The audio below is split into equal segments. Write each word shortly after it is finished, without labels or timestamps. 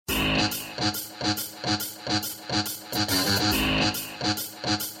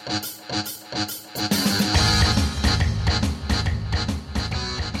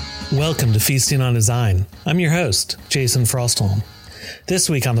Welcome to Feasting on Design. I'm your host, Jason Frostholm. This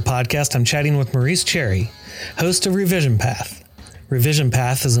week on the podcast, I'm chatting with Maurice Cherry, host of Revision Path. Revision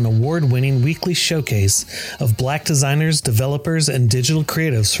Path is an award-winning weekly showcase of Black designers, developers, and digital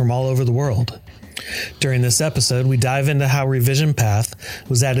creatives from all over the world. During this episode, we dive into how Revision Path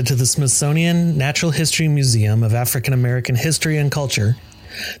was added to the Smithsonian Natural History Museum of African American History and Culture,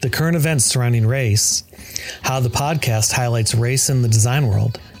 the current events surrounding race, how the podcast highlights race in the design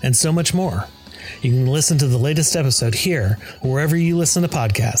world, and so much more. You can listen to the latest episode here or wherever you listen to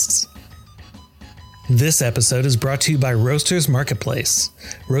podcasts. This episode is brought to you by Roasters Marketplace.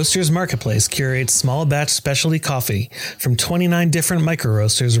 Roasters Marketplace curates small batch specialty coffee from 29 different micro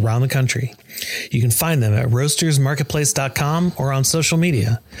roasters around the country. You can find them at roastersmarketplace.com or on social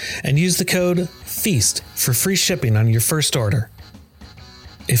media, and use the code FEAST for free shipping on your first order.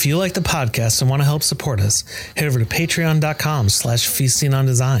 If you like the podcast and want to help support us, head over to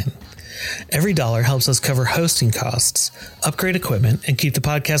patreon.com/feastingondesign. Every dollar helps us cover hosting costs, upgrade equipment, and keep the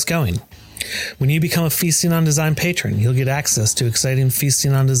podcast going. When you become a Feasting on Design patron, you'll get access to exciting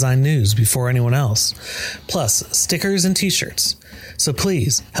Feasting on Design news before anyone else, plus stickers and t-shirts. So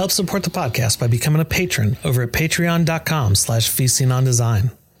please help support the podcast by becoming a patron over at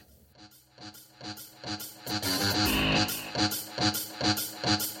patreon.com/feastingondesign.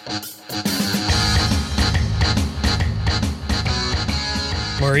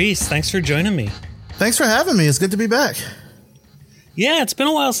 Maurice, thanks for joining me. Thanks for having me. It's good to be back. Yeah, it's been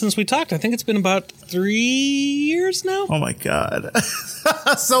a while since we talked. I think it's been about 3 years now. Oh my God.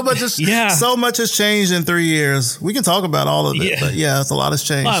 So much has changed in 3 years. We can talk about all of it, but yeah, it's a lot has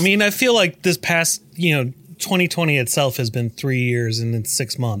changed. Well, I mean, I feel like this past, 2020 itself has been 3 years and it's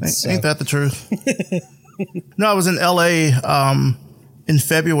 6 months. Ain't that the truth? No, I was in LA in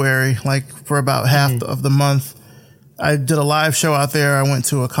February, like for about half of the month. I did a live show out there. I went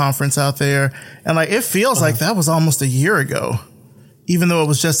to a conference out there, and like it feels like that was almost a year ago, even though it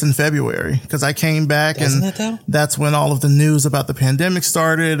was just in February, because I came back that's when all of the news about the pandemic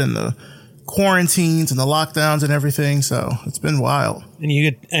started and the quarantines and the lockdowns and everything. So it's been wild. And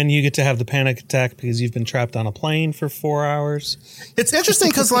you get to have the panic attack because you've been trapped on a plane for 4 hours. It's interesting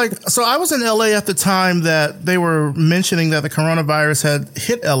because so I was in LA at the time that they were mentioning that the coronavirus had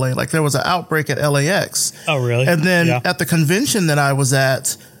hit LA. Like there was an outbreak at LAX. Oh, really? And then at the convention that I was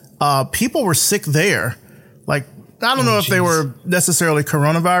at, people were sick there. Like, I don't know if they were necessarily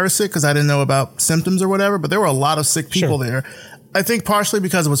coronavirus sick because I didn't know about symptoms or whatever, but there were a lot of sick people there. I think partially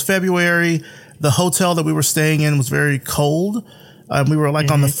because it was February. The hotel that we were staying in was very cold. We were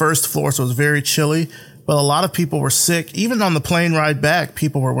on the first floor, so it was very chilly. But a lot of people were sick. Even on the plane ride back,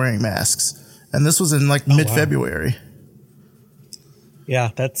 people were wearing masks. And this was in mid-February. Wow.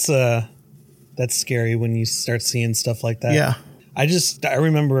 Yeah, that's scary when you start seeing stuff like that. Yeah. I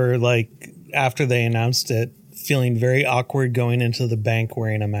remember after they announced it, feeling very awkward going into the bank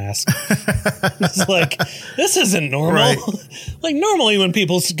wearing a mask. It's like, this isn't normal. Right. Like normally when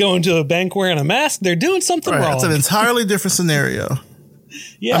people go into a bank wearing a mask, they're doing something wrong. It's an entirely different scenario.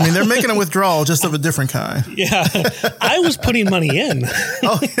 Yeah. I mean, they're making a withdrawal just of a different kind. Yeah. I was putting money in.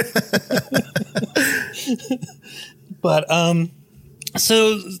 Oh. But,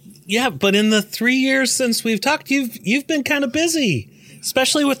 but in the 3 years since we've talked, you've been kind of busy.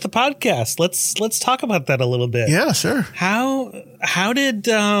 Especially with the podcast. Let's talk about that a little bit. Yeah, sure. How did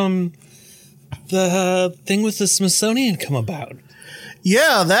the thing with the Smithsonian come about?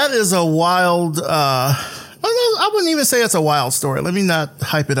 Yeah, that is a wild. I wouldn't even say it's a wild story. Let me not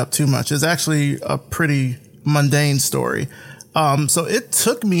hype it up too much. It's actually a pretty mundane story. So it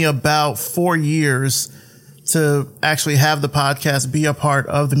took me about 4 years to actually have the podcast be a part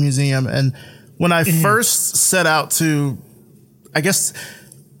of the museum. And when I first set out to, let's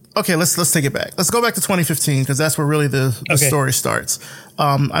take it back. Let's go back to 2015 because that's where really the story starts.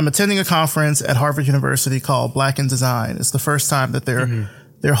 I'm attending a conference at Harvard University called Black in Design. It's the first time that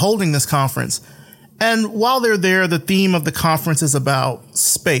they're holding this conference. And while they're there, the theme of the conference is about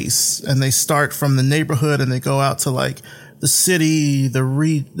space. And they start from the neighborhood and they go out to the city,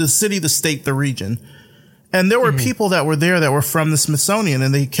 the state, the region. And there were people that were there that were from the Smithsonian,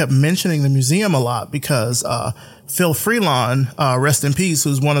 and they kept mentioning the museum a lot because Phil Freelon, rest in peace,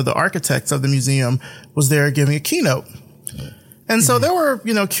 who's one of the architects of the museum, was there giving a keynote. And so there were,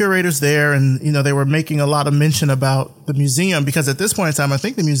 curators there, and, they were making a lot of mention about the museum because at this point in time, I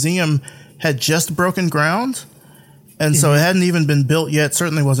think the museum had just broken ground. And so it hadn't even been built yet,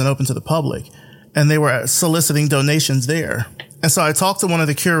 certainly wasn't open to the public. And they were soliciting donations there. And so I talked to one of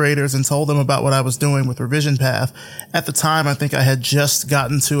the curators and told them about what I was doing with Revision Path. At the time, I think I had just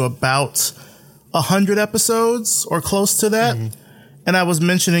gotten to about 100 episodes or close to that. And I was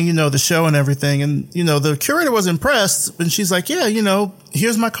mentioning, the show and everything. And, the curator was impressed. And she's like, yeah,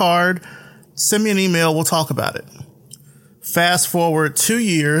 here's my card. Send me an email. We'll talk about it. Fast forward 2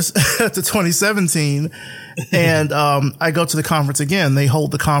 years to 2017. And I go to the conference again. They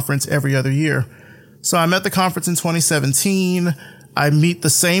hold the conference every other year. So I'm at the conference in 2017. I meet the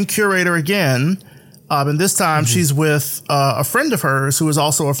same curator again. And this time she's with a friend of hers who is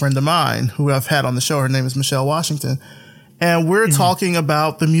also a friend of mine who I've had on the show. Her name is Michelle Washington. And we're talking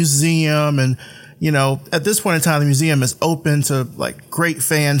about the museum. And, at this point in time, the museum is open to like great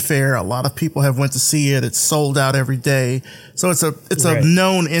fanfare. A lot of people have went to see it. It's sold out every day. So it's a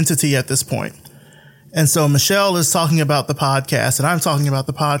known entity at this point. And so Michelle is talking about the podcast and I'm talking about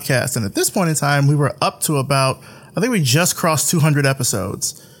the podcast. And at this point in time, we were up to I think we just crossed 200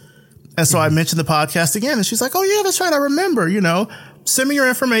 episodes. And so I mentioned the podcast again and she's like, oh yeah, that's right. I remember, send me your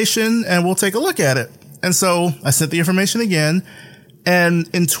information and we'll take a look at it. And so I sent the information again. And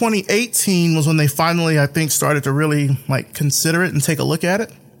in 2018 was when they finally, I think, started to really like consider it and take a look at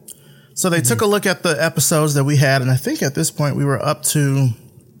it. So they took a look at the episodes that we had. And I think at this point we were up to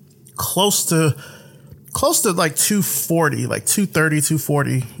close to like 240, like 230,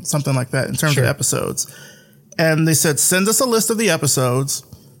 240, something like that in terms of episodes. And they said, send us a list of the episodes.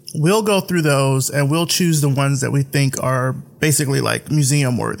 We'll go through those and we'll choose the ones that we think are basically like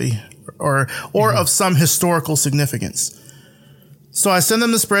museum worthy or of some historical significance. So I send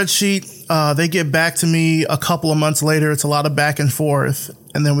them the spreadsheet. They get back to me a couple of months later. It's a lot of back and forth.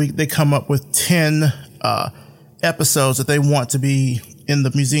 And then they come up with 10 episodes that they want to be in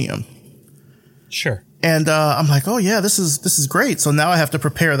the museum. Sure. And I'm like, oh yeah, this is great. So now I have to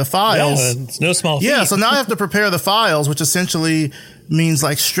prepare the files. Yeah, it's no small feat. Yeah, so now I have to prepare the files, which essentially means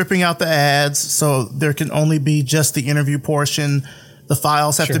like stripping out the ads, so there can only be just the interview portion. The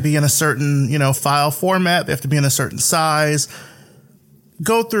files have to be in a certain, file format. They have to be in a certain size.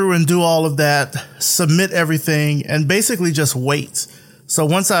 Go through and do all of that, submit everything, and basically just wait. So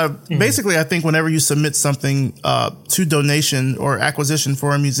once basically, I think whenever you submit something to donation or acquisition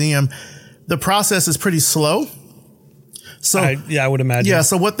for a museum, the process is pretty slow. So I would imagine. Yeah.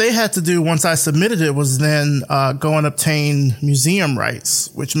 So what they had to do once I submitted it was then go and obtain museum rights,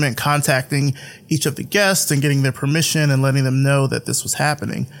 which meant contacting each of the guests and getting their permission and letting them know that this was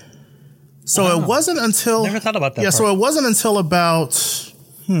happening. So it wasn't until never thought about that. Yeah. part. So it wasn't until about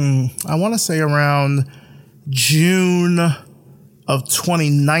I want to say around June of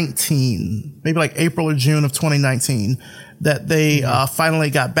 2019, maybe like April or June of 2019, that they finally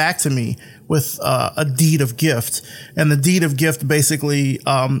got back to me with a deed of gift. And the deed of gift basically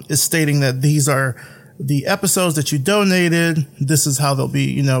is stating that these are the episodes that you donated. This is how they'll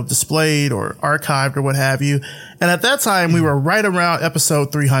be, displayed or archived or what have you. And at that time, we were right around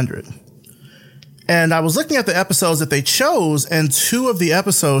episode 300. And I was looking at the episodes that they chose, and 2 of the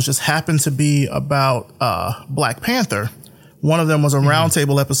episodes just happened to be about Black Panther. One of them was a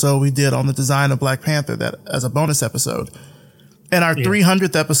roundtable episode we did on the design of Black Panther, that as a bonus episode. And our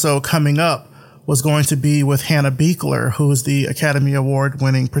 300th episode coming up was going to be with Hannah Beekler, who is the Academy Award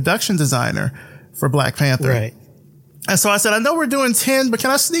winning production designer for Black Panther. Right. And so I said, I know we're doing 10, but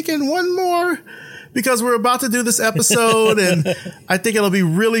can I sneak in one more? Because we're about to do this episode and I think it'll be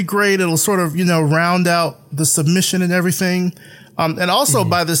really great. It'll sort of, round out the submission and everything. And also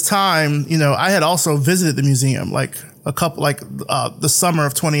by this time, I had also visited the museum, the summer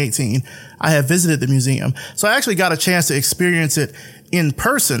of 2018. I had visited the museum. So I actually got a chance to experience it in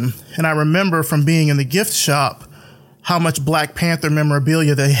person. And I remember from being in the gift shop how much Black Panther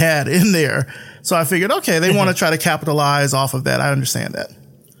memorabilia they had in there. So I figured, okay, they want to try to capitalize off of that. I understand that.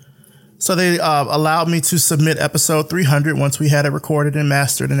 So they allowed me to submit episode 300 once we had it recorded and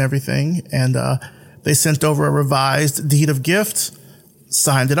mastered and everything. And they sent over a revised deed of gift,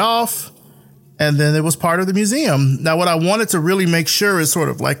 signed it off, and then it was part of the museum. Now, what I wanted to really make sure is sort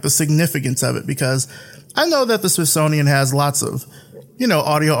of like the significance of it, because I know that the Smithsonian has lots of,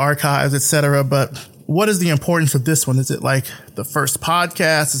 audio archives, et cetera, but what is the importance of this one? Is it like the first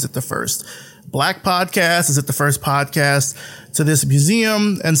podcast? Is it the first Black podcast? Is it the first podcast to this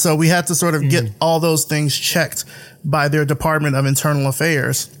museum? And so we had to sort of get all those things checked by their Department of Internal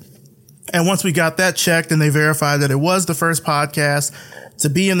Affairs. And once we got that checked and they verified that it was the first podcast to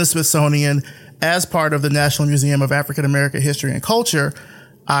be in the Smithsonian as part of the National Museum of African American History and Culture,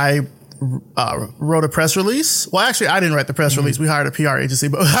 I wrote a press release. Well, actually, I didn't write the press release. We hired a PR agency,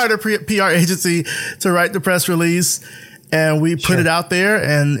 but we hired a PR agency to write the press release. And we put it out there.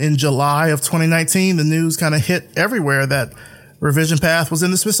 And in July of 2019, the news kind of hit everywhere that Revision Path was in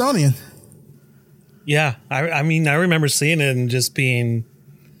the Smithsonian. Yeah. I mean, I remember seeing it and just being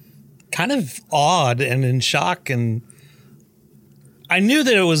kind of awed and in shock. And I knew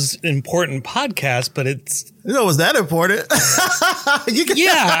that it was an important podcast, but it's was that important?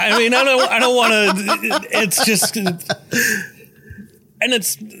 Yeah, I mean, I don't want to. It's just, and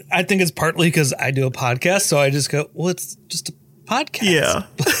I think it's partly because I do a podcast, so I just go, well, it's just a podcast. Yeah,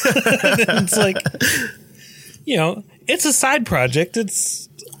 it's like, it's a side project. It's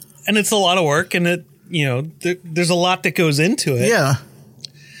a lot of work, and there's a lot that goes into it. Yeah.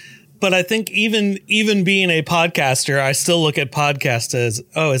 But I think even being a podcaster, I still look at podcast as,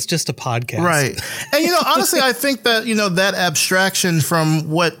 it's just a podcast. Right. And, honestly, I think that, that abstraction from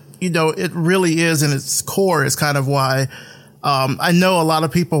what, it really is in its core is kind of why I know a lot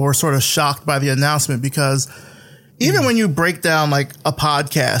of people were sort of shocked by the announcement, because even when you break down like a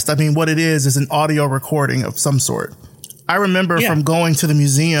podcast, I mean, what it is an audio recording of some sort. I remember from going to the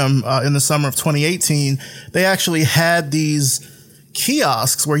museum in the summer of 2018, they actually had these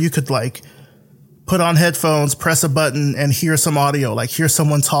kiosks where you could like put on headphones, press a button, and hear some audio, like hear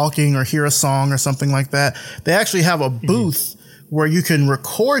someone talking or hear a song or something like that. They actually have a booth where you can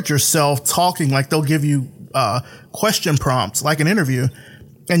record yourself talking, like they'll give you question prompts like an interview,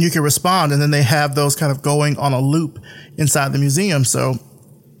 and you can respond, and then they have those kind of going on a loop inside the museum. So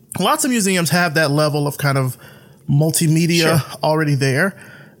lots of museums have that level of kind of multimedia already there.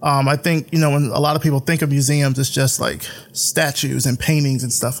 I think, when a lot of people think of museums, it's just like statues and paintings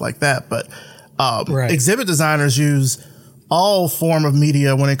and stuff like that. But exhibit designers use all form of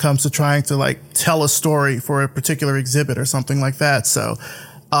media when it comes to trying to like tell a story for a particular exhibit or something like that. So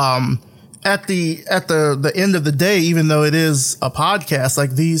at the end of the day, even though it is a podcast,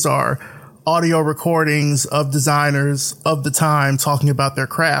 like these are audio recordings of designers of the time talking about their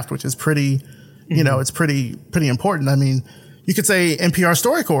craft, which is pretty, it's pretty important. I mean, you could say NPR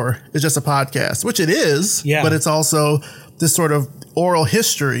StoryCorps is just a podcast, which it is, but it's also this sort of oral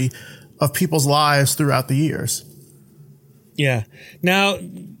history of people's lives throughout the years. Yeah. Now,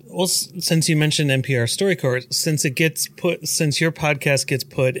 since you mentioned NPR StoryCorps, since your podcast gets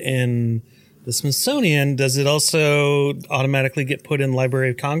put in the Smithsonian, does it also automatically get put in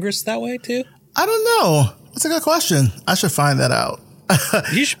Library of Congress that way too? I don't know. That's a good question. I should find that out.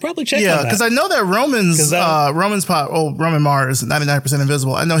 You should probably check on that. Yeah, because I know that Roman Mars, 99%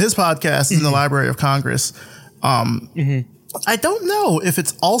 Invisible, I know his podcast is in the Library of Congress. I don't know if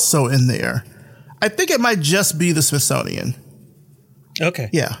it's also in there. I think it might just be the Smithsonian. Okay.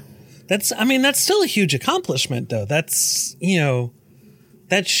 Yeah. That's still a huge accomplishment, though. That's,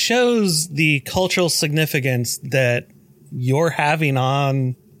 that shows the cultural significance that you're having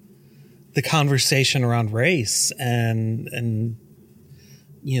on the conversation around race and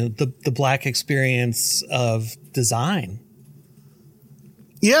the Black experience of design.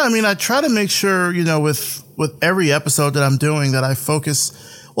 Yeah, I mean, I try to make sure, with every episode that I'm doing that I focus,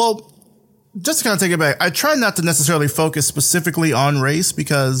 just to kind of take it back, I try not to necessarily focus specifically on race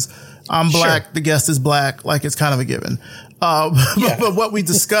because I'm Black, the guest is Black, like it's kind of a given. But what we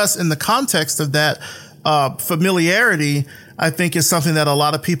discuss in the context of that familiarity, I think is something that a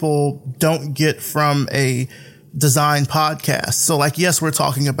lot of people don't get from a design podcast. So like, yes, we're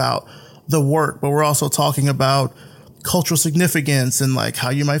talking about the work, but we're also talking about cultural significance and like how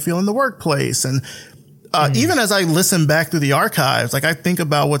you might feel in the workplace. And even as I listen back through the archives, like I think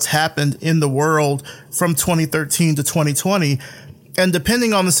about what's happened in the world from 2013 to 2020. And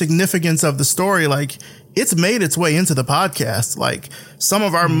depending on the significance of the story, like it's made its way into the podcast. Like some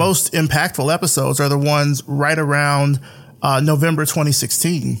of our most impactful episodes are the ones right around November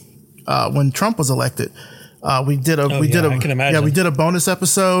 2016 when Trump was elected. We did a bonus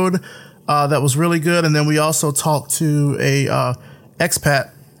episode that was really good, and then we also talked to a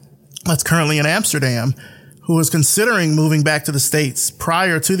expat that's currently in Amsterdam who was considering moving back to the States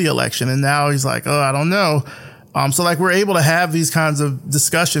prior to the election, and now he's like, I don't know. So like we're able to have these kinds of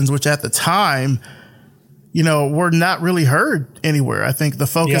discussions, which at the time, were not really heard anywhere. I think the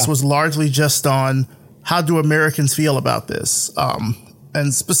focus was largely just on how do Americans feel about this.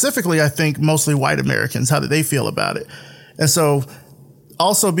 And specifically, I think mostly white Americans, how do they feel about it? And so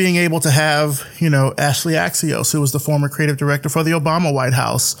also being able to have, Ashley Axios, who was the former creative director for the Obama White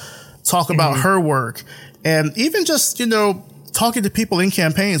House, talk about her work. And even just, talking to people in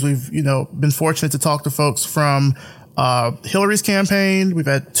campaigns. We've, been fortunate to talk to folks from Hillary's campaign. We've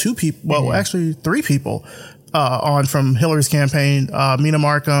had three people on from Hillary's campaign, Mina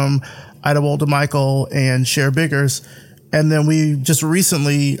Markham, Ida Wolde-Michael, and Cher Biggers. And then we just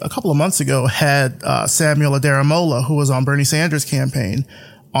recently, a couple of months ago, had Samuel Adaramola, who was on Bernie Sanders' campaign,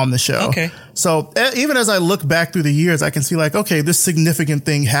 on the show. Okay. So even as I look back through the years, I can see like, okay, this significant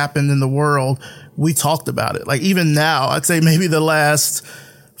thing happened in the world. We talked about it. Like even now, I'd say maybe the last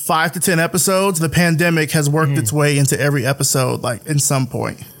 5 to 10 episodes, the pandemic has worked its way into every episode, like in some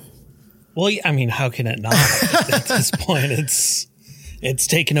point. Well, I mean, how can it not? At this point, it's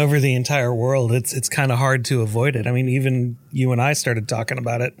taken over the entire world. It's kind of hard to avoid it. I mean, even you and I started talking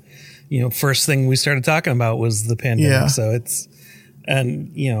about it. First thing we started talking about was the pandemic. Yeah. So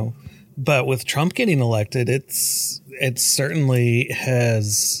but with Trump getting elected, it certainly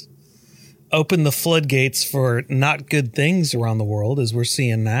has opened the floodgates for not good things around the world, as we're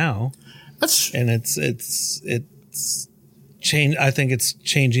seeing now. And it's changed. I think it's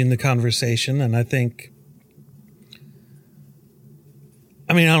changing the conversation, and I don't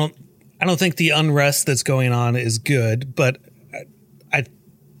think the unrest that's going on is good, but I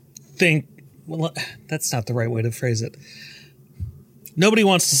think, well, that's not the right way to phrase it. Nobody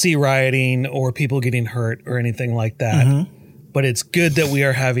wants to see rioting or people getting hurt or anything like that, but it's good that we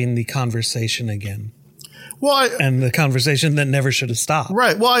are having the conversation again. Well, and the conversation that never should have stopped.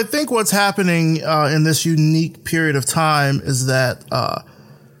 Right. Well, I think what's happening in this unique period of time is that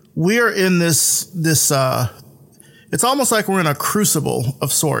we are in this. It's almost like we're in a crucible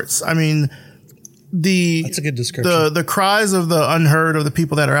of sorts. I mean, that's a good description. The cries of the unheard, of the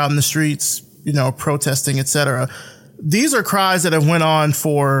people that are out in the streets, protesting, etc. These are cries that have went on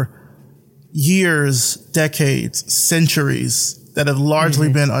for years, decades, centuries, that have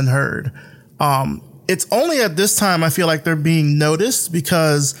largely been unheard. It's only at this time I feel like they're being noticed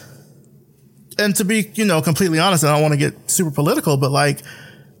because, and to be, completely honest, I don't want to get super political, but like,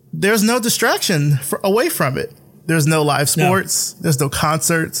 there's no distraction away from it. There's no live sports. No. There's no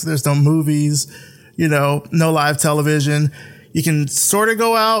concerts. There's no movies, no live television. You can sort of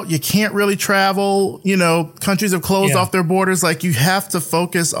go out. You can't really travel. Countries have closed off their borders. Like, you have to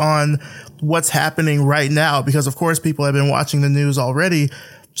focus on what's happening right now because, of course, people have been watching the news already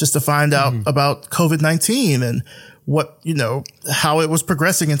just to find out about COVID-19 and what, how it was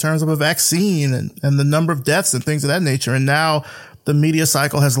progressing in terms of a vaccine and the number of deaths and things of that nature. And now the media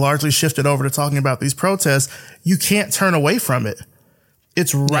cycle has largely shifted over to talking about these protests. You can't turn away from it.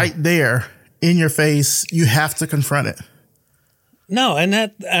 It's right there in your face. You have to confront it. No, and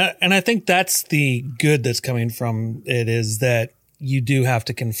I think that's the good that's coming from it, is that you do have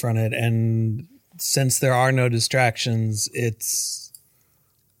to confront it. And since there are no distractions, it's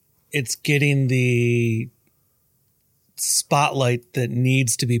getting the spotlight that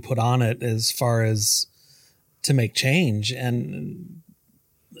needs to be put on it as far as to make change. And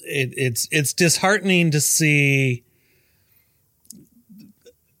it's disheartening to see.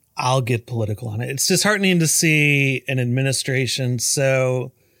 I'll get political on it. It's disheartening to see an administration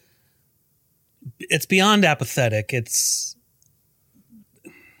it's beyond apathetic. It's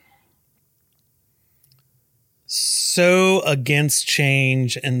so against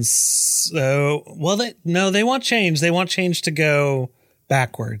change, and so they want change. They want change to go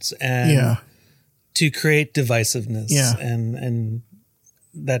backwards and to create divisiveness and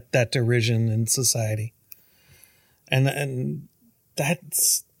that derision in society. And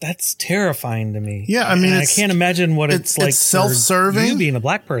that's terrifying to me. Yeah, I mean, I can't imagine what it's like. It's self-serving. For you being a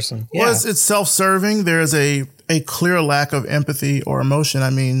black person. Yeah. Well, it's self-serving. There's a clear lack of empathy or emotion. I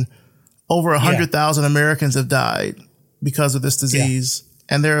mean, over 100,000 Americans have died because of this disease,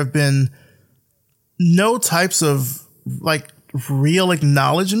 and there have been no types of like real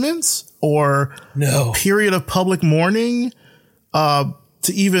acknowledgments or a period of public mourning to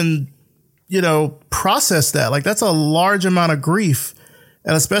even process that. Like, that's a large amount of grief.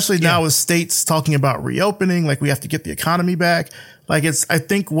 And especially now with states talking about reopening, like we have to get the economy back. Like, I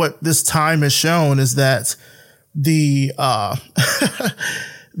think what this time has shown is that the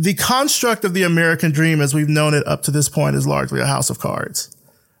construct of the American dream as we've known it up to this point is largely a house of cards.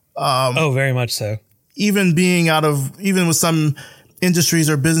 Very much so. Even with some industries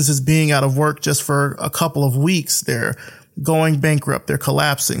or businesses being out of work just for a couple of weeks, they're going bankrupt. They're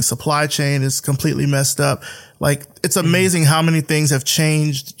collapsing. Supply chain is completely messed up. Like, it's amazing how many things have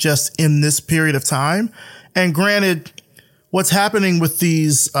changed just in this period of time. And granted, what's happening with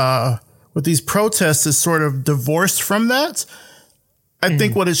these protests is sort of divorced from that. I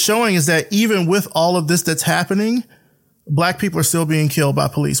think what it's showing is that even with all of this that's happening, black people are still being killed by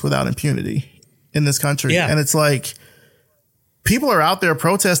police without impunity in this country. Yeah. And it's like, people are out there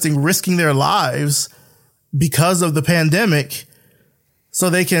protesting, risking their lives because of the pandemic, so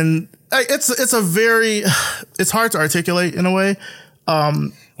they can. It's hard to articulate in a way.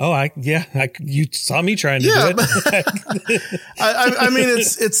 You saw me trying to do it. I mean,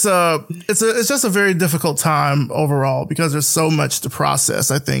 it's just a very difficult time overall because there's so much to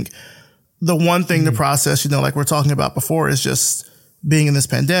process. I think the one thing to process, like we're talking about before, is just being in this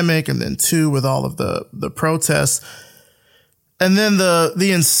pandemic, and then two, with all of the protests. And then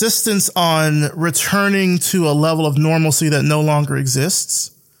the insistence on returning to a level of normalcy that no longer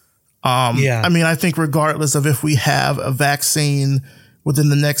exists. I mean, I think regardless of if we have a vaccine within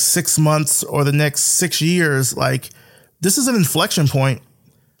the next 6 months or the next 6 years, like this is an inflection point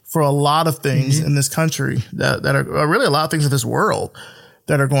for a lot of things in this country that are really a lot of things in this world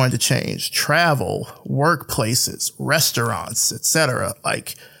that are going to change. Travel, workplaces, restaurants, etc.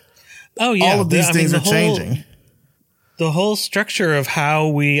 Like, all of these things are changing. The whole structure of how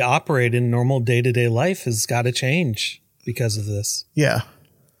we operate in normal day-to-day life has got to change because of this. Yeah.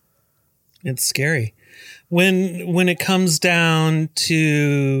 It's scary. When it comes down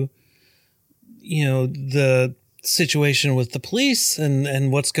to, the situation with the police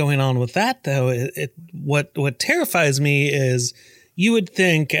and what's going on with that, though, what terrifies me is you would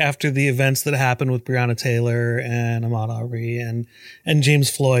think after the events that happened with Breonna Taylor and Ahmaud Arbery and James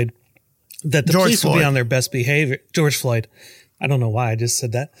Floyd, that the police would be on their best behavior. George Floyd. I don't know why I just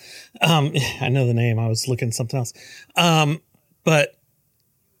said that. I know the name. I was looking at something else. But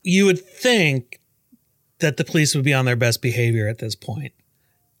you would think that the police would be on their best behavior at this point.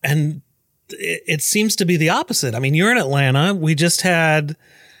 And it seems to be the opposite. I mean, you're in Atlanta. We just had,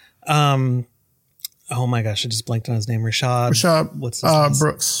 oh my gosh, I just blanked on his name. Rashad what's his name?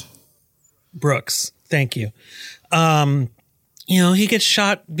 Brooks. Brooks. Thank you. He gets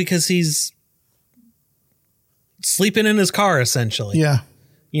shot because he's sleeping in his car, essentially. Yeah.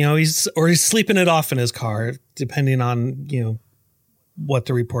 He's sleeping it off in his car, depending on, what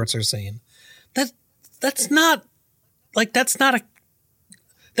the reports are saying. That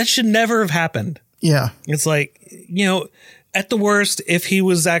should never have happened. Yeah. It's like, at the worst, if he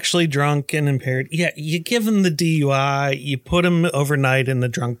was actually drunk and impaired, you give him the DUI, you put him overnight in the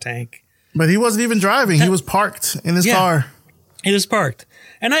drunk tank. But he wasn't even driving. He was parked in his car. He was parked.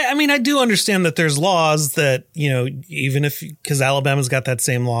 And I do understand that there's laws that, even because Alabama's got that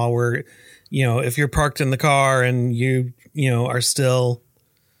same law where, if you're parked in the car and you are still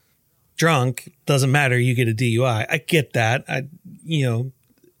drunk, doesn't matter, you get a DUI. I get that.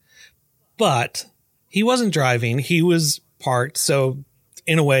 But he wasn't driving. He was parked. So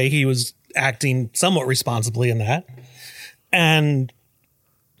in a way, he was acting somewhat responsibly in that. And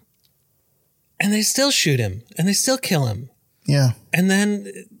they still shoot him and they still kill him. Yeah. And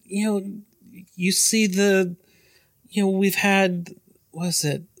then, you see we've had, what is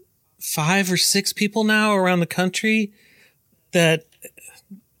it, 5 or 6 people now around the country that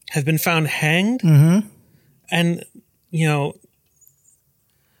have been found hanged. Mm-hmm. And,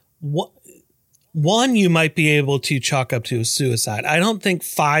 one you might be able to chalk up to a suicide. I don't think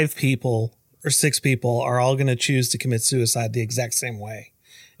 5 people or 6 people are all going to choose to commit suicide the exact same way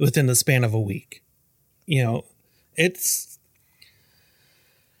within the span of a week.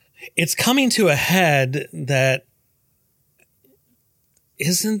 It's coming to a head that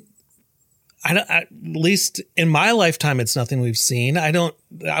isn't, at least in my lifetime, it's nothing we've seen. I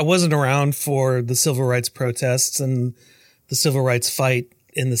wasn't around for the civil rights protests and the civil rights fight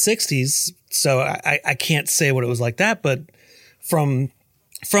in the 60s. So I can't say what it was like that, but from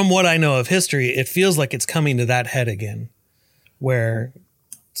what I know of history, it feels like it's coming to that head again where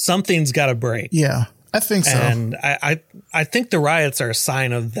something's got to break. Yeah. I think so. And I think the riots are a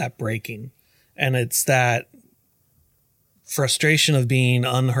sign of that breaking. And it's that frustration of being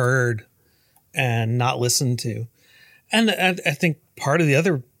unheard and not listened to. And I think part of the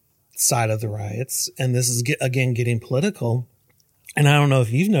other side of the riots, and this is again getting political, and I don't know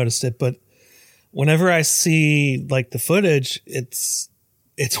if you've noticed it, but whenever I see like the footage, it's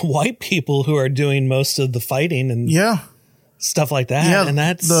white people who are doing most of the fighting and stuff like that. Yeah, and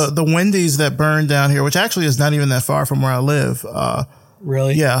that's the Wendy's that burned down here, which actually is not even that far from where I live.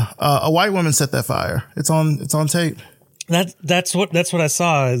 Really? Yeah. A white woman set that fire. It's on tape. That's what I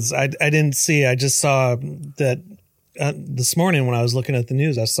saw. Is I didn't see. I just saw that this morning when I was looking at the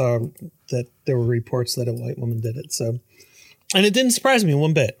news. I saw that there were reports that a white woman did it. So, and it didn't surprise me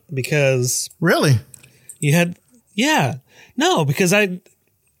one bit because really you had because I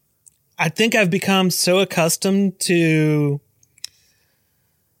think I've become so accustomed to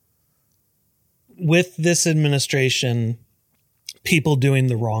with this administration people doing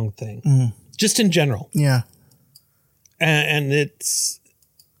the wrong thing just in general. Yeah. And it's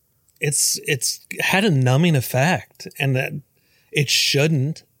had a numbing effect, and that it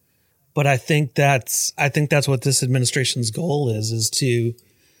shouldn't. But I think that's what this administration's goal is to,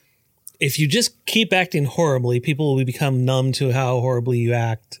 if you just keep acting horribly, people will become numb to how horribly you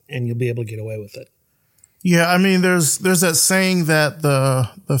act, and you'll be able to get away with it. Yeah, I mean, there's that saying that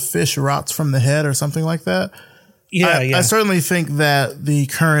the fish rots from the head or something like that. Yeah, I certainly think that the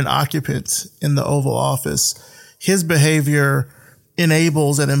current occupant in the Oval Office, his behavior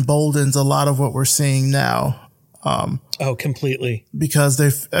enables and emboldens a lot of what we're seeing now. Oh, completely. Because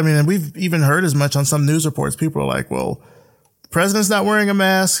and we've even heard as much on some news reports. People are like, well, the president's not wearing a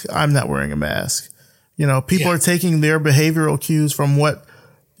mask. I'm not wearing a mask. People are taking their behavioral cues from what,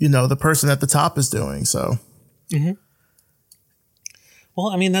 the person at the top is doing. So. Mm-hmm. Well,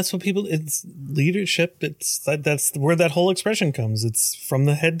 I mean, that's what it's leadership. That's where that whole expression comes. It's from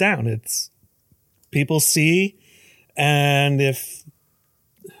the head down. It's people see, and if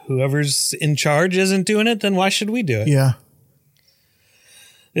whoever's in charge isn't doing it, then why should we do it? Yeah.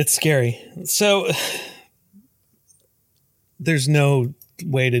 It's scary. So there's no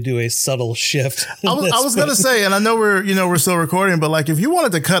way to do a subtle shift. I was going to say, and I know we're still recording, but like if you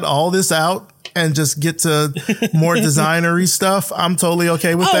wanted to cut all this out and just get to more designery stuff, I'm totally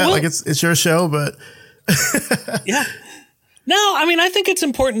okay with that. Well, like it's your show, but yeah. No, I mean, I think it's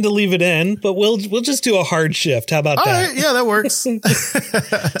important to leave it in, but we'll just do a hard shift. How about all that? Right, yeah, that works.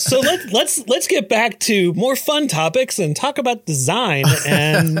 So let's get back to more fun topics and talk about design,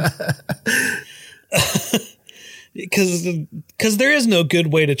 and because there is no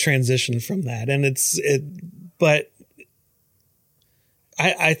good way to transition from that, and but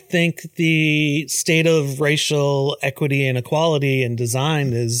I think the state of racial equity and equality in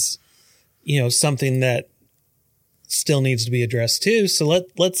design is, something that still needs to be addressed too. So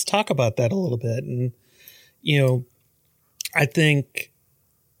let's talk about that a little bit. And, I think,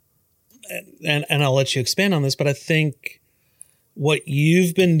 and I'll let you expand on this, but I think what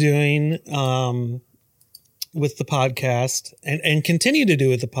you've been doing, with the podcast and continue to do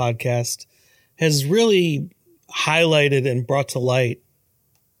with the podcast has really highlighted and brought to light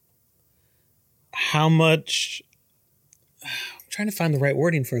how much, I'm trying to find the right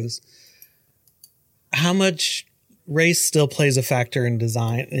wording for this, how much race still plays a factor in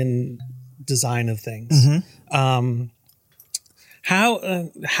design of things. Mm-hmm. How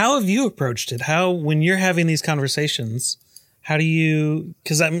have you approached it? How, when you're having these conversations, how do you,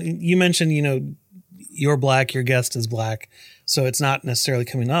 because you mentioned, you're black, your guest is black, so it's not necessarily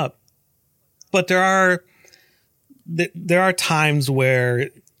coming up, but there are times where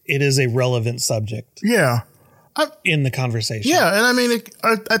it is a relevant subject. Yeah. In the conversation. Yeah. And I mean,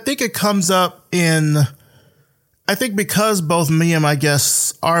 I think it comes up I think because both me and my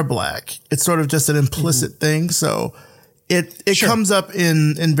guests are black, it's sort of just an implicit thing. So it sure. comes up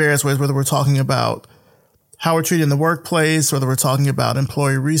in various ways, whether we're talking about how we're treated in the workplace, whether we're talking about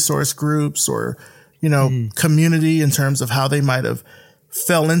employee resource groups or, community in terms of how they might have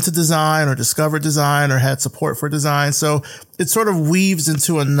fell into design or discovered design or had support for design. So it sort of weaves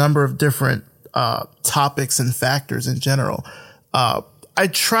into a number of different topics and factors in general. I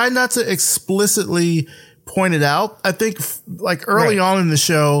try not to explicitly point it out. I think like early on in the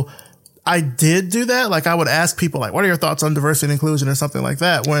show, I did do that. Like I would ask people like, what are your thoughts on diversity and inclusion or something like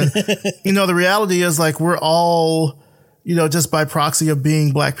that? When, the reality is like we're all, just by proxy of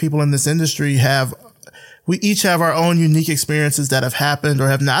being black people in this industry we each have our own unique experiences that have happened or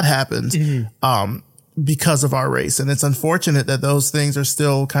have not happened, because of our race. And it's unfortunate that those things are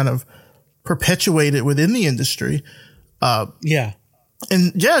still kind of perpetuated within the industry. Yeah.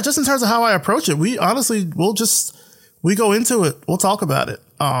 And yeah, just in terms of how I approach it, we honestly, we go into it. We'll talk about it.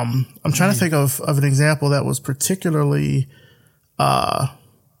 I'm trying to think of an example that was particularly, I'll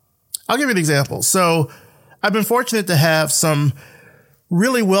give you an example. So I've been fortunate to have some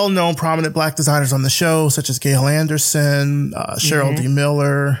really well-known prominent black designers on the show, such as Gail Anderson, Cheryl D.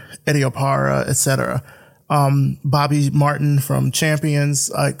 Miller, Eddie Opara, etc. Bobby Martin from Champions.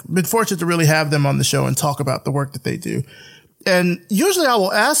 I've been fortunate to really have them on the show and talk about the work that they do. And usually I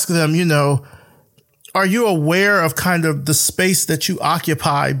will ask them, are you aware of kind of the space that you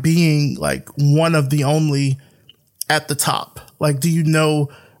occupy being like one of the only at the top? Like,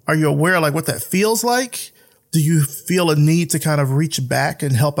 are you aware like what that feels like? Do you feel a need to kind of reach back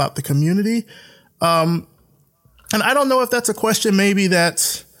and help out the community? And I don't know if that's a question maybe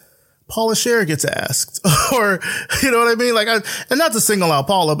that Paula Scher gets asked or, you know what I mean? Like, and not to single out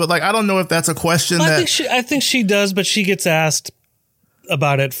Paula, but like, I don't know if that's a question I think she does, but she gets asked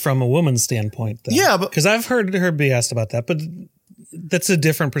about it from a woman's standpoint, though. Yeah. Because I've heard her be asked about that, but that's a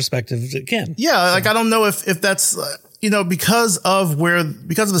different perspective again. Yeah. So. Like, I don't know if that's, because of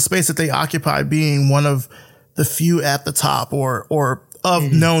the space that they occupy being one of the few at the top or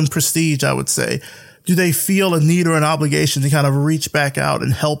of known prestige, I would say, do they feel a need or an obligation to kind of reach back out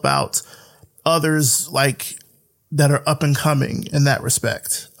and help out others like that are up and coming in that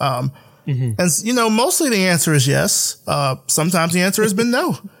respect? And, mostly the answer is yes. Sometimes the answer has been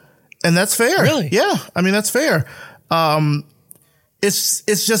no. And that's fair. Really? Yeah. I mean, that's fair.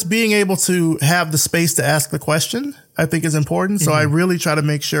 it's just being able to have the space to ask the question, I think is important. So I really try to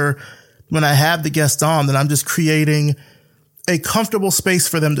make sure when I have the guest on that I'm just creating a comfortable space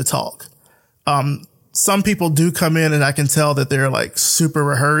for them to talk. Some people do come in and I can tell that they're like super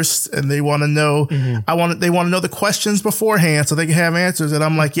rehearsed and they want to know, they want to know the questions beforehand so they can have answers. And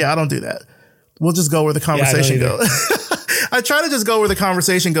I'm like, yeah, I don't do that. We'll just go where the conversation goes. I try to just go where the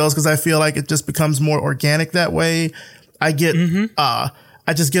conversation goes because I feel like it just becomes more organic that way. I get, I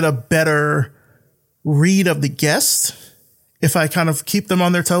just get a better read of the guest if I kind of keep them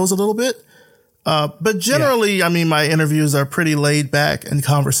on their toes a little bit. But generally, I mean, my interviews are pretty laid back and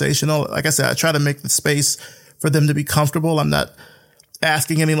conversational. Like I said, I try to make the space for them to be comfortable. I'm not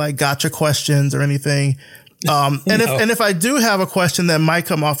asking any like gotcha questions or anything. If I do have a question that might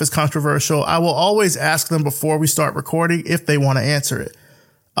come off as controversial, I will always ask them before we start recording if they want to answer it.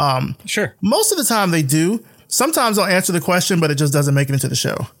 Sure. Most of the time they do. Sometimes I'll answer the question, but it just doesn't make it into the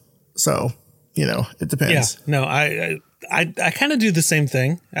show. So, it depends. Yeah. No, I kind of do the same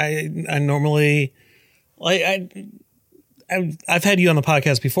thing. I normally, like, I've had you on the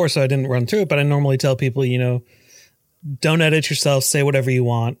podcast before, so I didn't run through it, but I normally tell people, don't edit yourself, say whatever you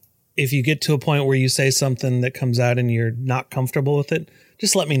want. If you get to a point where you say something that comes out and you're not comfortable with it,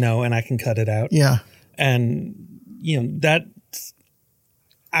 just let me know and I can cut it out. Yeah. And, that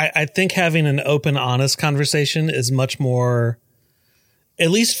I think having an open, honest conversation is much more,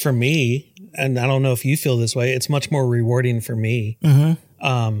 at least for me, and I don't know if you feel this way, it's much more rewarding for me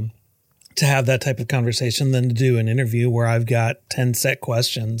to have that type of conversation than to do an interview where I've got 10 set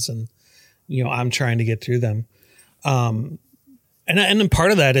questions and, I'm trying to get through them. And then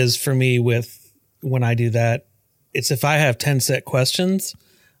part of that is for me when I do that, it's if I have 10 set questions,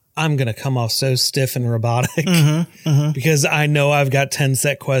 I'm going to come off so stiff and robotic because I know I've got 10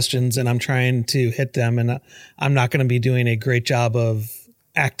 set questions and I'm trying to hit them and I'm not going to be doing a great job of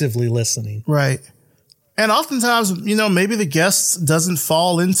actively listening. Right. And oftentimes, maybe the guest doesn't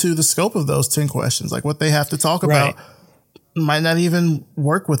fall into the scope of those 10 questions. Like what they have to talk about might not even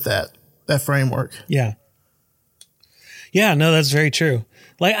work with that framework. Yeah. Yeah, no, that's very true.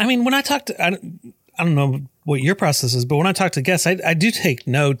 Like, I mean, when I talk to, I don't know what your process is, but when I talk to guests, I do take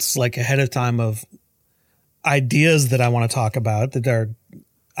notes like ahead of time of ideas that I want to talk about that are,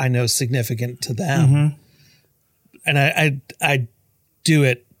 I know, significant to them. And I do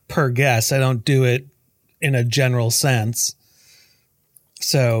it per guest. I don't do it in a general sense.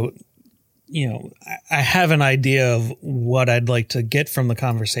 So, I have an idea of what I'd like to get from the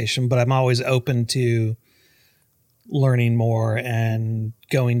conversation, but I'm always open to learning more and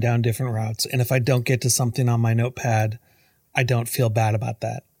going down different routes. And if I don't get to something on my notepad, I don't feel bad about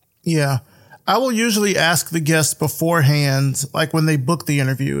that. Yeah. I will usually ask the guest beforehand, like when they book the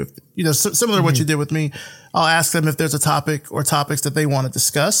interview, if, similar to what you did with me, I'll ask them if there's a topic or topics that they want to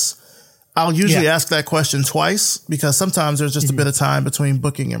discuss. I'll usually ask that question twice because sometimes there's just a bit of time between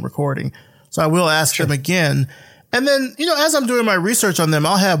booking and recording. So I will ask them again. And then, as I'm doing my research on them,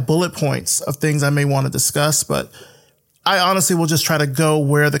 I'll have bullet points of things I may want to discuss, but I honestly will just try to go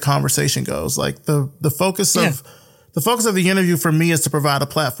where the conversation goes. Like the focus of the interview for me is to provide a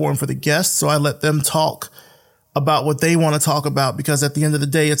platform for the guests. So I let them talk about what they want to talk about because at the end of the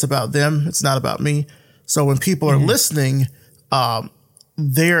day, it's about them. It's not about me. So when people are listening,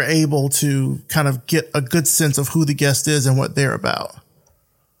 they're able to kind of get a good sense of who the guest is and what they're about.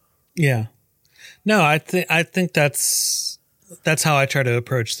 Yeah. No, I think that's how I try to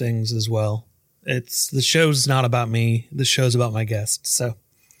approach things as well. The show's not about me. The show's about my guests.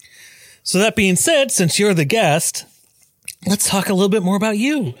 So that being said, since you're the guest, let's talk a little bit more about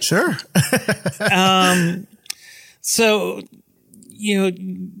you. Sure. So,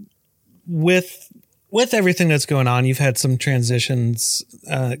 with everything that's going on, you've had some transitions,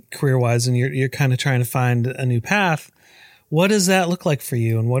 career-wise, and you're kind of trying to find a new path. What does that look like for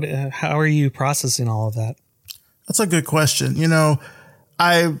you? And how are you processing all of that? That's a good question.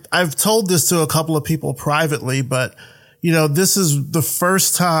 I've told this to a couple of people privately, but this is the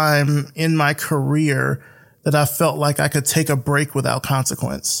first time in my career that I felt like I could take a break without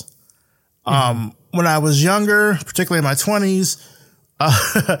consequence. When I was younger, particularly in my 20s,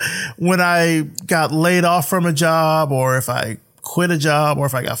 when I got laid off from a job or if I quit a job or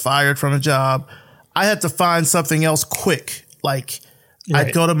if I got fired from a job, I had to find something else quick. Like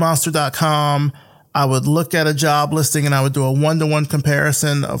I'd go to monster.com. I would look at a job listing and I would do a 1-to-1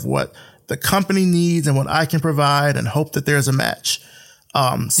 comparison of what the company needs and what I can provide and hope that there's a match.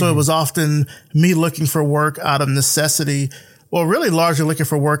 So it was often me looking for work out of necessity, or really largely looking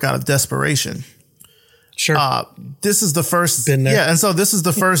for work out of desperation. Sure. This is the first, Been there. And so this is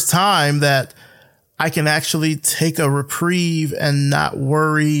the first time that I can actually take a reprieve and not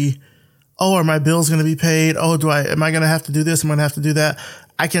worry, oh, are my bills going to be paid? Oh, am I going to have to do this? I'm going to have to do that.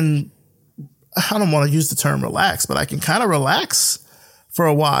 I don't want to use the term relax, but I can kind of relax for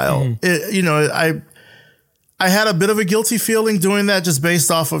a while. I had a bit of a guilty feeling doing that just based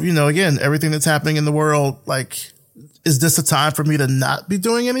off of, again, everything that's happening in the world. Like, is this a time for me to not be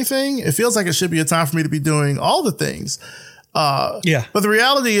doing anything? It feels like it should be a time for me to be doing all the things. But the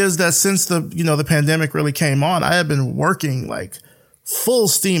reality is that since the pandemic really came on, I had been working like full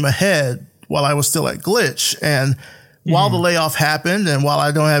steam ahead while I was still at Glitch. And while the layoff happened and while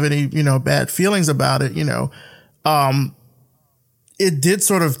I don't have any, bad feelings about it, it did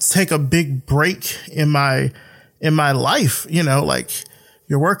sort of take a big break in my life, like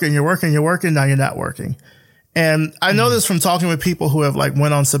you're working, now you're not working. And I know this from talking with people who have like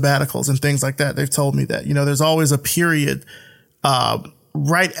went on sabbaticals and things like that. They've told me that, there's always a period,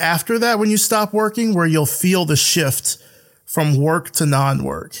 right after that when you stop working where you'll feel the shift from work to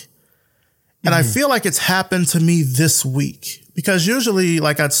non-work. And I feel like it's happened to me this week because usually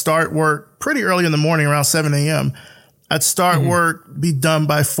like I'd start work pretty early in the morning around 7 a.m. I'd start work, be done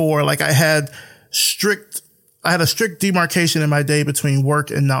by 4. Like I had a strict demarcation in my day between work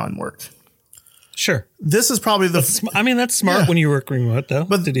and non-work. Sure. This is probably that's smart when you work remote though,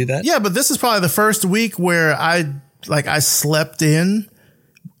 to do that. Yeah. But this is probably the first week where I slept in.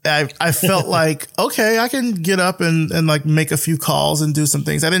 I felt like, okay, I can get up and like make a few calls and do some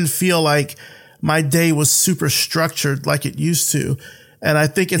things. I didn't feel like my day was super structured like it used to. And I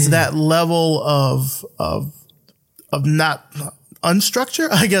think it's that level of not unstructured.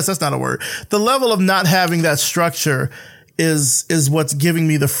 I guess that's not a word. The level of not having that structure is what's giving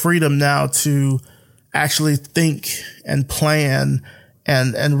me the freedom now to actually think and plan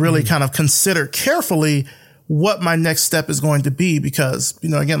and really kind of consider carefully what my next step is going to be. Because,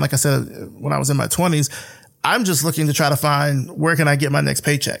 again, like I said, when I was in my 20s, I'm just looking to try to find where can I get my next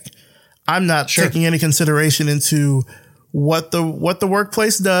paycheck. I'm not taking any consideration into what the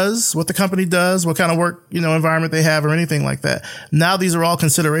workplace does, what the company does, what kind of work, environment they have or anything like that. Now, these are all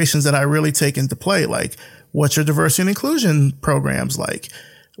considerations that I really take into play. Like, what's your diversity and inclusion programs like?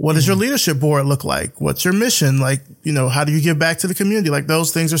 What does your leadership board look like? What's your mission? Like, how do you give back to the community? Like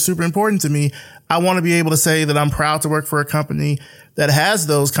those things are super important to me. I want to be able to say that I'm proud to work for a company that has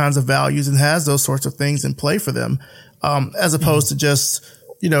those kinds of values and has those sorts of things in play for them. As opposed to just,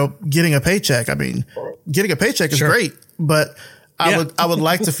 getting a paycheck. I mean, getting a paycheck is great, but I would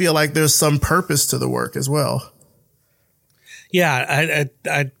like to feel like there's some purpose to the work as well. Yeah.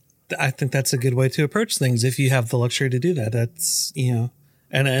 I think that's a good way to approach things. If you have the luxury to do that, that's,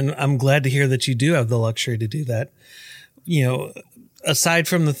 and I'm glad to hear that you do have the luxury to do that. Aside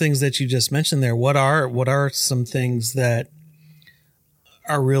from the things that you just mentioned there, what are some things that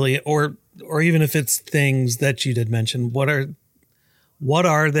are really, or even if it's things that you did mention, what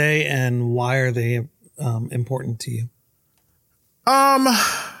are they and why are they important to you?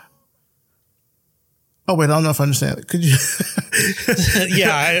 Oh, wait, I don't know if I understand it. Could you?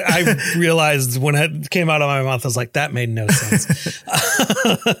 Yeah, I realized when it came out of my mouth, I was like, that made no sense.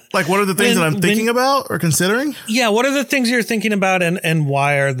 Like, what are the things that I'm thinking about or considering? Yeah, what are the things you're thinking about and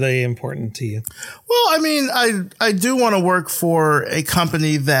why are they important to you? Well, I mean, I do want to work for a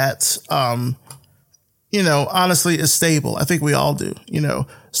company that, honestly is stable. I think we all do.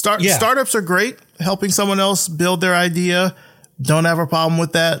 Startups are great. Helping someone else build their idea. Don't have a problem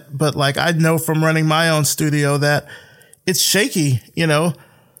with that. But like, I know from running my own studio that it's shaky,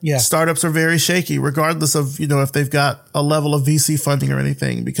 Yeah. Startups are very shaky, regardless of, if they've got a level of VC funding or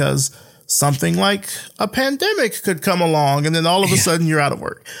anything, because something like a pandemic could come along and then all of a sudden you're out of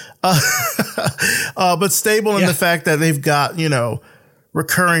work. But stable in the fact that they've got,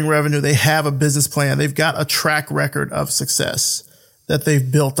 recurring revenue. They have a business plan. They've got a track record of success that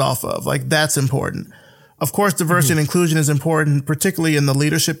they've built off of. Like, that's important. Of course, diversity and inclusion is important, particularly in the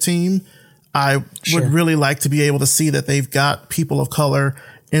leadership team. I would really like to be able to see that they've got people of color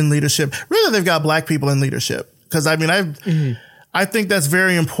in leadership. Really, they've got black people in leadership. Because, I mean, I think that's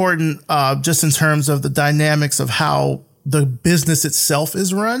very important just in terms of the dynamics of how the business itself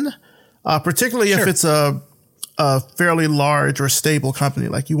is run, particularly if it's a fairly large or stable company.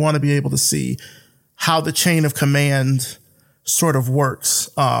 Like, you want to be able to see how the chain of command sort of works.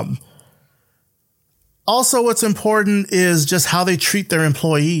 Also, what's important is just how they treat their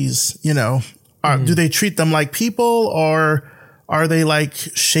employees. Do they treat them like people, or are they like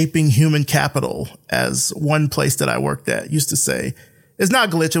shaping human capital, as one place that I worked at used to say? It's not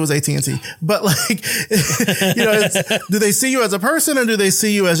Glitch, it was AT&T. But like, do they see you as a person, or do they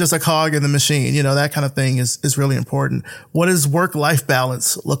see you as just a cog in the machine? That kind of thing is really important. What does work-life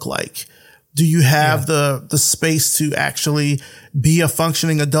balance look like? Do you have the space to actually be a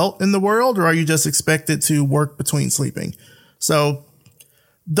functioning adult in the world, or are you just expected to work between sleeping? So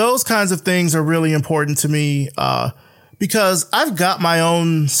those kinds of things are really important to me, because I've got my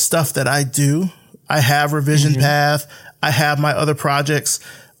own stuff that I do. I have Revision Path. I have my other projects.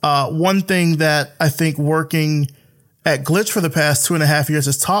 One thing that I think working at Glitch for the past 2.5 years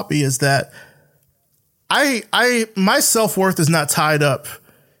has taught me is that my self-worth is not tied up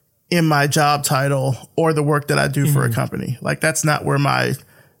in my job title or the work that I do for a company. Like, that's not where my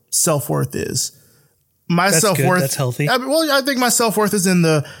self-worth is. That's self-worth, good. That's healthy. I think my self-worth is in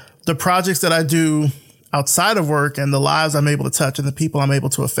the projects that I do outside of work and the lives I'm able to touch and the people I'm able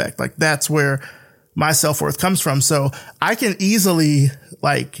to affect. Like, that's where my self-worth comes from. So I can easily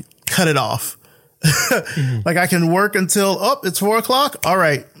like cut it off. Like, I can work until, it's 4:00. All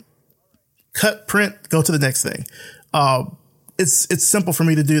right. Cut, print, go to the next thing. It's simple for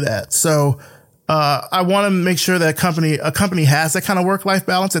me to do that. So, I want to make sure that a company has that kind of work-life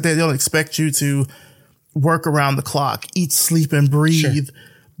balance, that they don't expect you to work around the clock, eat, sleep, and breathe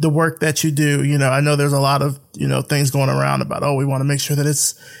the work that you do. You know, I know there's a lot of, things going around about, we want to make sure that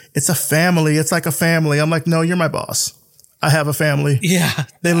it's a family. It's like a family. I'm like, no, you're my boss. I have a family. Yeah.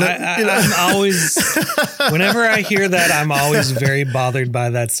 I'm always, whenever I hear that, I'm always very bothered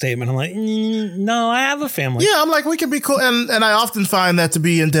by that statement. I'm like, no, I have a family. Yeah. I'm like, we can be cool. And I often find that to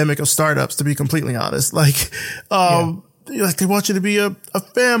be endemic of startups, to be completely honest. Like, like they want you to be a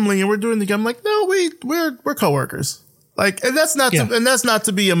family and we're doing the, I'm like, no, we're coworkers. Like, and that's not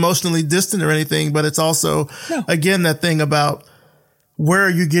to be emotionally distant or anything, but it's also, again, that thing about, where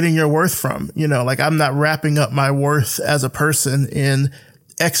are you getting your worth from? Like, I'm not wrapping up my worth as a person in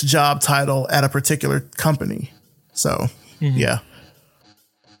X job title at a particular company. So, yeah.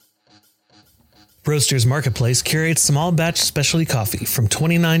 Roasters Marketplace curates small batch specialty coffee from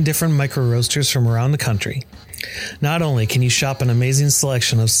 29 different micro roasters from around the country. Not only can you shop an amazing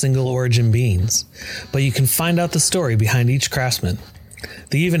selection of single origin beans, but you can find out the story behind each craftsman.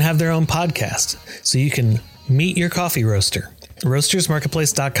 They even have their own podcast, so you can meet your coffee roaster.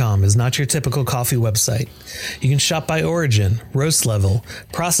 RoastersMarketplace.com is not your typical coffee website. You can shop by origin, roast level,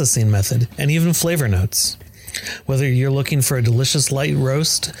 processing method, and even flavor notes. Whether you're looking for a delicious light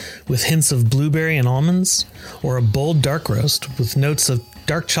roast with hints of blueberry and almonds, or a bold dark roast with notes of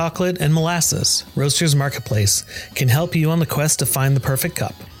dark chocolate and molasses, Roasters Marketplace can help you on the quest to find the perfect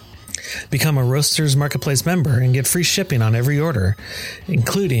cup. Become a Roasters Marketplace member and get free shipping on every order,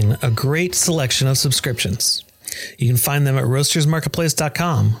 including a great selection of subscriptions. You can find them at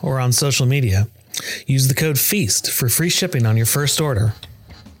roastersmarketplace.com or on social media. Use the code FEAST for free shipping on your first order.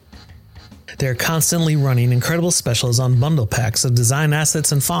 They're constantly running incredible specials on bundle packs of design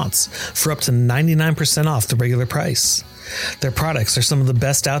assets and fonts for up to 99% off the regular price. Their products are some of the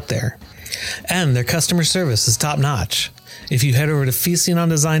best out there, and their customer service is top-notch. If you head over to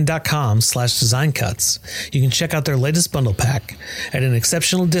feastingondesign.com/designcuts, you can check out their latest bundle pack at an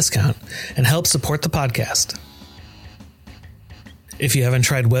exceptional discount and help support the podcast. If you haven't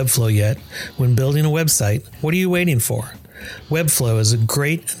tried Webflow yet, when building a website, what are you waiting for? Webflow is a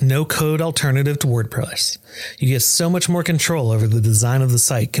great no-code alternative to WordPress. You get so much more control over the design of the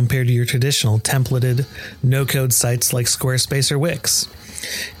site compared to your traditional templated, no-code sites like Squarespace or Wix.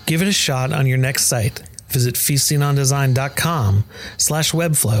 Give it a shot on your next site. Visit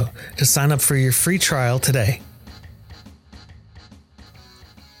feastingondesign.com/webflow to sign up for your free trial today.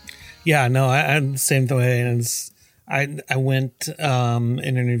 Yeah, no, I'm the same way. And I went and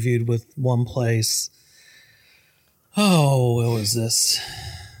interviewed with one place. Oh, what was this?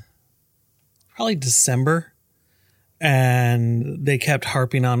 Probably December. And they kept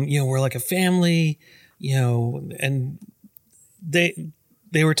harping on, we're like a family, and they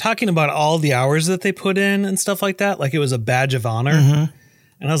were talking about all the hours that they put in and stuff like that. Like it was a badge of honor. Mm-hmm.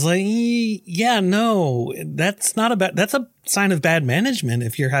 And I was like, yeah, no, that's a sign of bad management.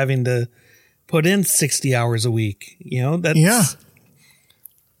 If you're having to put in 60 hours a week,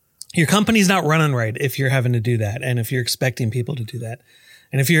 your company's not running right if you're having to do that. And if you're expecting people to do that.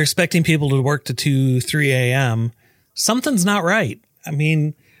 And if you're expecting people to work to 2, 3 a.m., something's not right. I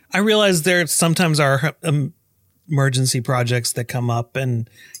mean, I realize there sometimes are emergency projects that come up and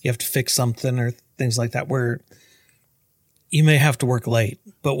you have to fix something or things like that where you may have to work late.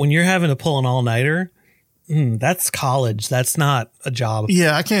 But when you're having to pull an all-nighter, that's college. That's not a job.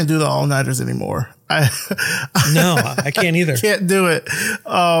 Yeah, I can't do the all-nighters anymore. No, I can't either. Can't do it.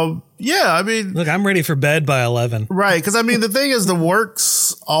 I mean... Look, I'm ready for bed by 11. Right, because I mean, the thing is the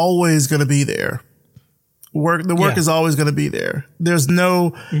work's always going to be there. The work is always going to be there. There's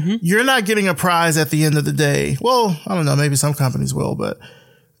no... Mm-hmm. You're not getting a prize at the end of the day. Well, I don't know. Maybe some companies will, but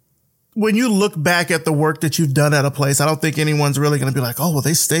when you look back at the work that you've done at a place, I don't think anyone's really going to be like, oh, well,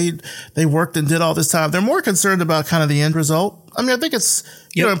 they worked and did all this time. They're more concerned about kind of the end result. I mean, I think it's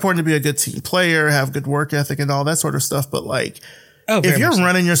important to be a good team player, have good work ethic and all that sort of stuff. But like, if you're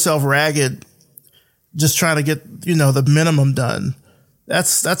running yourself ragged, just trying to get, the minimum done,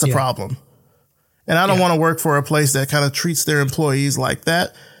 that's a problem. And I don't want to work for a place that kind of treats their employees like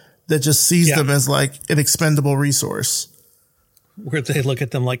that just sees them as like an expendable resource. Where they look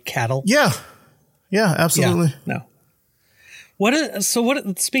at them like cattle. Yeah. Yeah, absolutely. Yeah, no.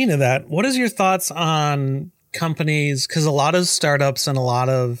 Speaking of that, what is your thoughts on companies? Because a lot of startups and a lot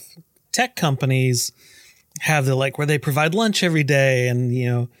of tech companies have where they provide lunch every day, and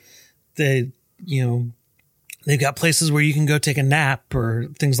they've got places where you can go take a nap or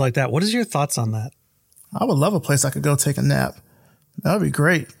things like that. What is your thoughts on that? I would love a place I could go take a nap. That would be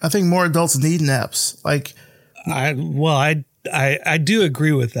great. I think more adults need naps. Like, I do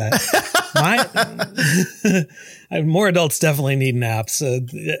agree with that. More adults definitely need naps.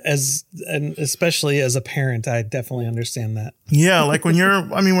 And especially as a parent, I definitely understand that. Yeah, like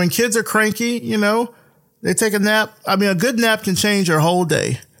when kids are cranky, they take a nap. I mean, a good nap can change your whole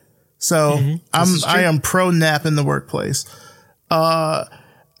day. So I am pro nap in the workplace.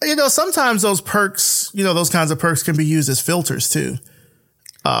 Sometimes those perks, those kinds of perks can be used as filters too.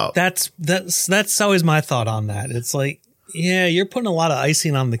 That's always my thought on that. It's like, yeah, you're putting a lot of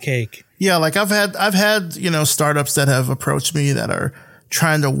icing on the cake. Yeah. Like I've had, startups that have approached me that are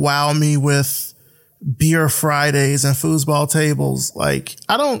trying to wow me with beer Fridays and foosball tables. Like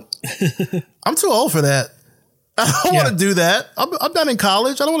I'm too old for that. I don't want to do that. I'm done in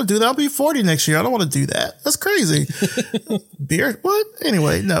college. I don't want to do that. I'll be 40 next year. I don't want to do that. That's crazy. Beer? What?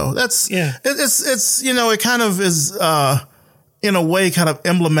 Anyway, no, it's it kind of is, in a way kind of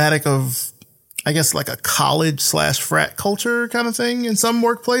emblematic of, I guess, like a college/frat culture kind of thing in some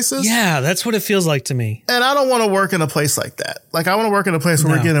workplaces. Yeah, that's what it feels like to me. And I don't want to work in a place like that. Like I want to work in a place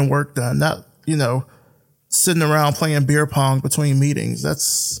where we're getting work done, not, sitting around playing beer pong between meetings.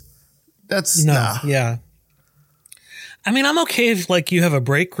 That's nah. Yeah. I mean, I'm okay if you have a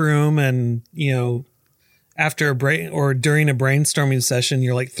break room and, after a break or during a brainstorming session,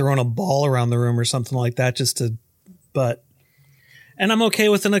 you're throwing a ball around the room or something like that and I'm okay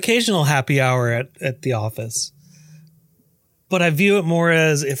with an occasional happy hour at the office. But I view it more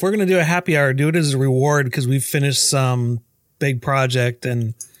as, if we're going to do a happy hour, do it as a reward because we've finished some big project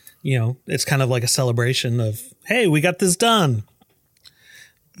and, it's kind of like a celebration of, hey, we got this done.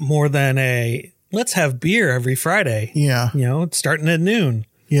 More than let's have beer every Friday. Yeah. It's starting at noon.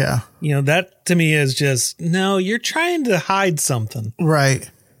 Yeah. That to me is just, no, you're trying to hide something.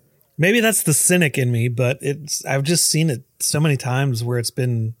 Right. Maybe that's the cynic in me, but I've just seen it so many times where it's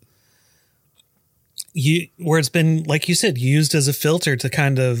been, like you said, used as a filter to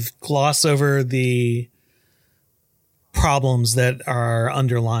kind of gloss over the problems that are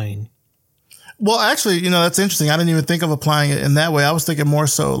underlying. Well, actually, that's interesting. I didn't even think of applying it in that way. I was thinking more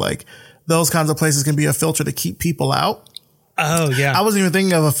so like those kinds of places can be a filter to keep people out. Oh, yeah. I wasn't even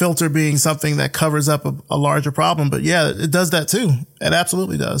thinking of a filter being something that covers up a larger problem, but yeah, it does that too. It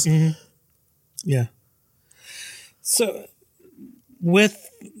absolutely does. Mm-hmm. Yeah. So with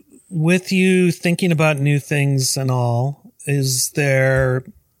you thinking about new things and all, is there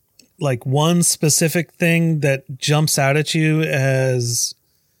one specific thing that jumps out at you as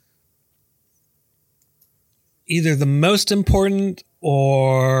either the most important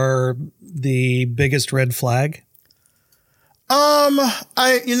or the biggest red flag?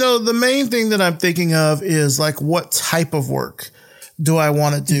 The main thing that I'm thinking of is what type of work do I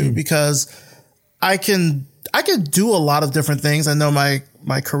want to do? Mm-hmm. Because I can do a lot of different things. I know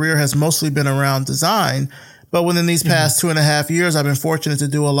my career has mostly been around design, but within these past 2.5 years, I've been fortunate to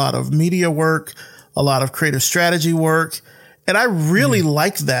do a lot of media work, a lot of creative strategy work. And I really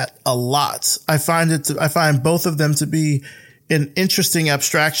like that a lot. I find both of them to be an interesting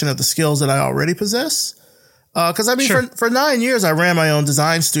abstraction of the skills that I already possess. Cause for 9 years, I ran my own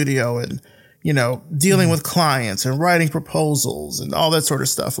design studio and, dealing with clients and writing proposals and all that sort of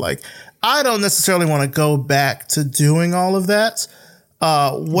stuff. I don't necessarily want to go back to doing all of that.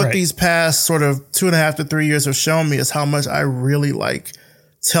 These past sort of 2.5 to 3 years have shown me is how much I really like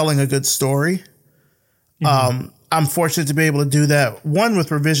telling a good story. I'm fortunate to be able to do that. One,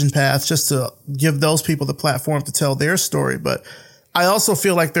 with Revision Path, just to give those people the platform to tell their story. But I also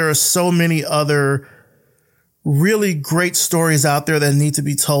feel like there are so many other really great stories out there that need to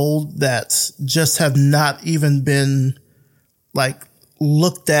be told that just have not even been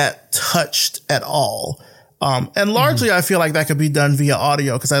looked at, touched at all. And largely I feel like that could be done via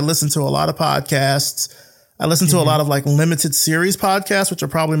audio because I listen to a lot of podcasts. I listen to a lot of like limited series podcasts, which are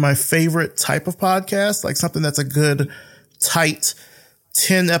probably my favorite type of podcast, like something that's a good, tight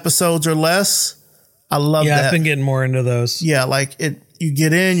 10 episodes or less. I love that. Yeah, I've been getting more into those. Yeah, like you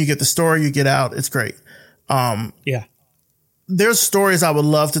get in, you get the story, you get out. It's great. Yeah. There's stories I would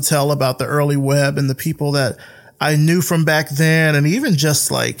love to tell about the early web and the people that I knew from back then, and even just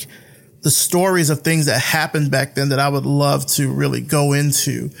like the stories of things that happened back then that I would love to really go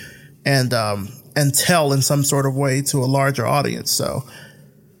into and tell in some sort of way to a larger audience. So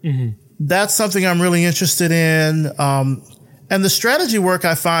that's something I'm really interested in. And the strategy work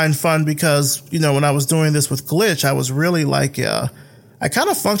I find fun because, you know, when I was doing this with Glitch, I was really like, I kind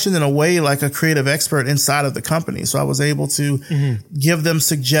of functioned in a way like a creative expert inside of the company. So I was able to give them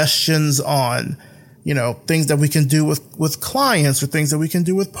suggestions on, you know, things that we can do with clients or things that we can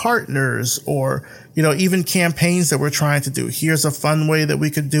do with partners or, you know, even campaigns that we're trying to do. Here's a fun way that we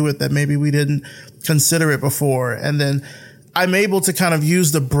could do it that maybe we didn't consider it before. And then I'm able to kind of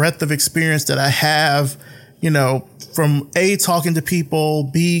use the breadth of experience that I have, you know, from A, talking to people,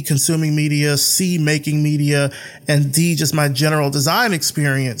 B, consuming media, C, making media, and D, just my general design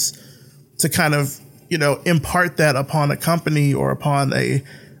experience to kind of, you know, impart that upon a company or upon an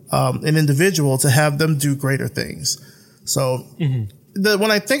individual to have them do greater things. So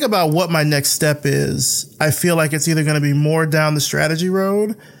when I think about what my next step is, I feel like it's either going to be more down the strategy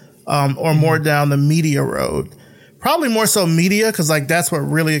road, or more down the media road. Probably more so media, because like that's what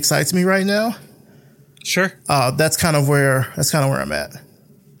really excites me right now. Sure. That's kind of where I'm at.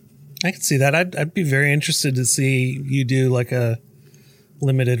 I can see that. I'd be very interested to see you do like a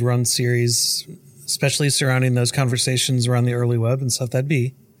limited run series, especially surrounding those conversations around the early web and stuff.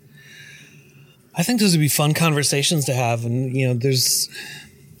 I think those would be fun conversations to have. And, you know, there's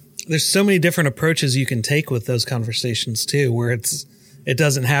so many different approaches you can take with those conversations too, where it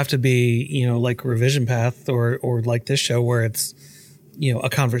doesn't have to be, you know, like Revision Path or like this show where it's, you know, a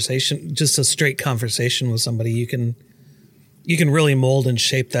conversation, just a straight conversation with somebody. You can really mold and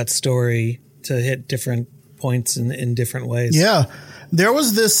shape that story to hit different points in different ways. Yeah. There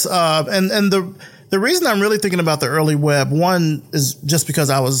was this, and the reason I'm really thinking about the early web, one is just because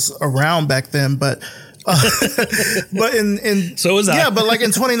I was around back then, but so was I. Yeah, but like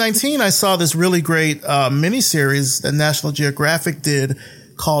in 2019, I saw this really great miniseries that National Geographic did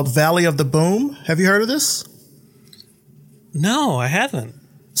called Valley of the Boom. Have you heard of this? No, I haven't.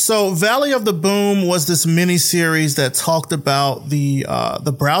 So Valley of the Boom was this miniseries that talked about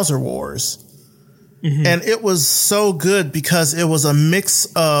the browser wars. And it was so good because it was a mix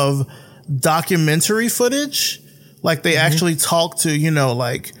of documentary footage. Like they actually talked to, you know,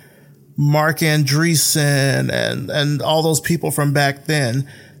 like Mark Andreessen and all those people from back then.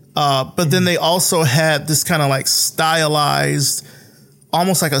 But then they also had this kind of like stylized,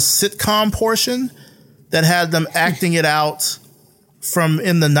 almost like a sitcom portion that had them acting it out from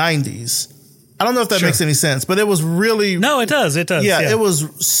in the 90s. I don't know if that makes any sense, but it was really... No, it does. It does. Yeah, it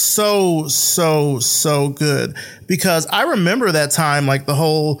was so good because I remember that time, like the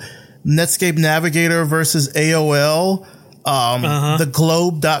whole Netscape Navigator versus AOL, the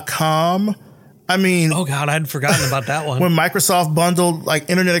globe.com. I mean... Oh, God, I'd forgotten about that one. When Microsoft bundled like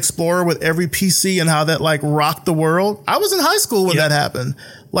Internet Explorer with every PC and how that like rocked the world. I was in high school when that happened.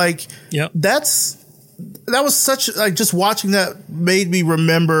 Like, that was such... Like, just watching that made me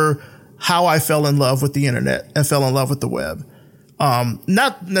remember how I fell in love with the internet and fell in love with the web.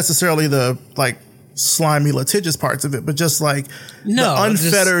 Not necessarily the like slimy, litigious parts of it, but just like the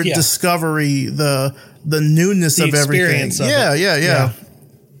unfettered discovery, the newness of everything. Yeah.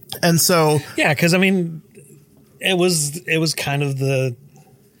 And so, because I mean, it was kind of the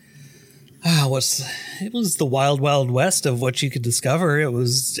it was the wild west of what you could discover. It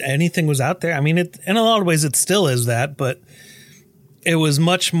was anything was out there. I mean, it in a lot of ways it still is that, but it was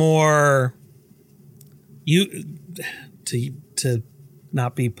much more to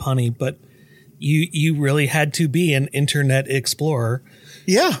not be punny, but you really had to be an internet explorer.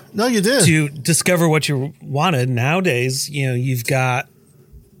 Yeah, no, you did to discover what you wanted. Nowadays, you know, you've got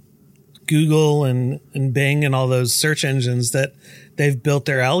Google and Bing and all those search engines that they've built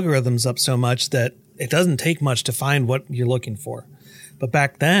their algorithms up so much that it doesn't take much to find what you're looking for. But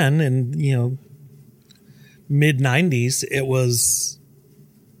back then, in mid 90s, it was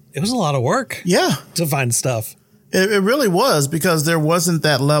a lot of work. Yeah, to find stuff. It really was because there wasn't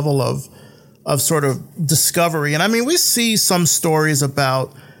that level of sort of discovery. And I mean, we see some stories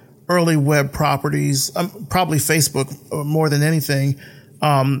about early web properties, probably Facebook more than anything.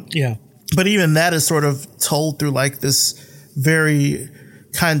 But even that is sort of told through like this very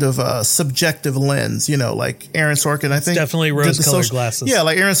kind of subjective lens, you know, like Aaron Sorkin, I think. Definitely rose-colored glasses. Yeah,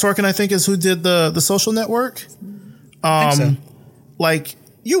 like Aaron Sorkin, I think, is who did the Social Network. I think so. Like,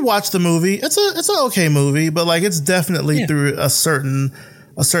 you watch the movie, it's an okay movie, but like it's definitely through a certain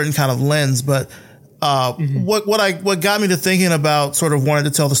kind of lens. But what got me to thinking about sort of wanting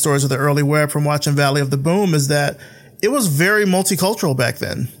to tell the stories of the early web from watching Valley of the Boom is that it was very multicultural back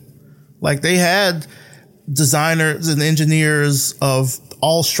then. Like, they had designers and engineers of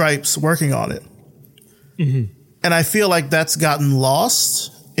all stripes working on it. Mm-hmm. And I feel like that's gotten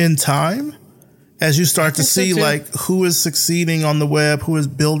lost in time as you start to see like who is succeeding on the web, who is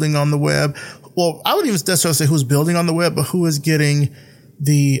building on the web. Well, I wouldn't even necessarily say who's building on the web, but who is getting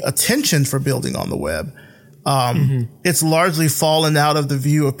the attention for building on the web. It's largely fallen out of the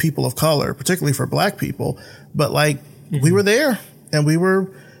view of people of color, particularly for Black people. But like, we were there and we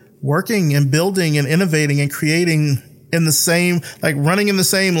were working and building and innovating and creating in the same, like running in the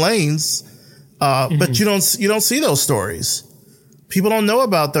same lanes. But you don't see those stories. People don't know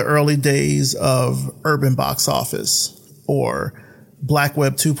about the early days of Urban Box Office or Black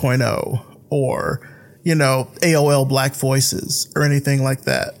Web 2.0 or, you know, AOL Black Voices or anything like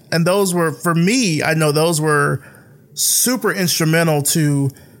that. And those were, for me, I know those were super instrumental to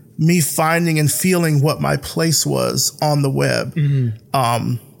me finding and feeling what my place was on the web.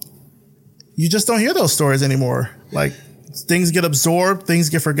 You just don't hear those stories anymore. Like, things get absorbed, things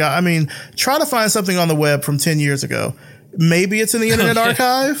get forgotten. I mean, try to find something on the web from 10 years ago. Maybe it's in the Internet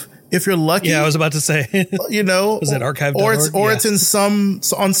Archive if you're lucky. Yeah, I was about to say, you know, was it archive.org? Or it's in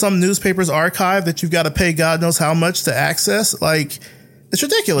on some newspaper's archive that you've got to pay God knows how much to access. Like, it's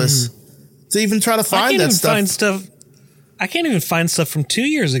ridiculous to even try to find that stuff. I can't even find stuff from 2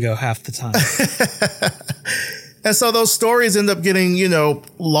 years ago half the time. And so those stories end up getting, you know,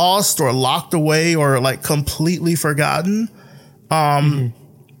 lost or locked away or like completely forgotten.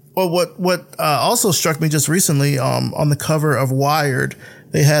 Or what also struck me just recently, on the cover of Wired,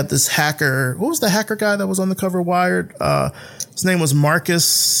 they had this hacker. What was the hacker guy that was on the cover of Wired? His name was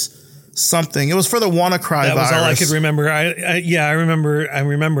Marcus something. It was for the WannaCry virus. That was all I could remember. I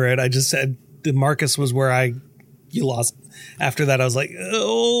remember it. I just said Marcus was where you lost. After that, I was like,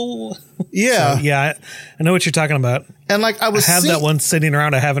 oh. Yeah. So, yeah, I know what you're talking about. And like, I have that one sitting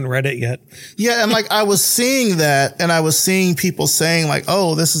around. I haven't read it yet. Yeah. And like, I was seeing that and I was seeing people saying like,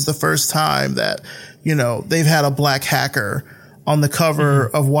 oh, this is the first time that, you know, they've had a black hacker on the cover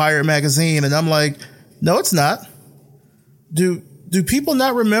of Wired magazine. And I'm like, no, it's not. Do people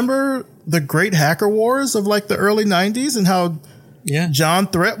not remember the great hacker wars of like the early 90s and how John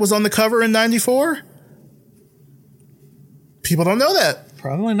Threat was on the cover in 94? People don't know that.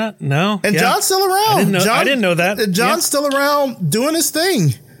 Probably not. No. And John's still around. I didn't know that. John's still around doing his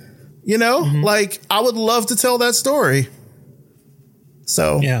thing. You know, like, I would love to tell that story.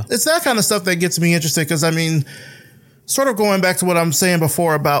 So it's that kind of stuff that gets me interested. Cause I mean, sort of going back to what I'm saying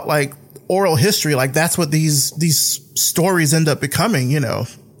before about like oral history, like that's what these stories end up becoming. You know,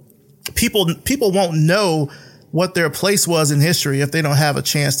 people won't know what their place was in history if they don't have a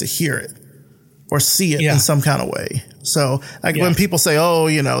chance to hear it or see it in some kind of way. So like when people say, oh,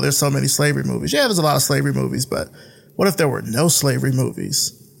 you know, there's so many slavery movies. Yeah, there's a lot of slavery movies, but what if there were no slavery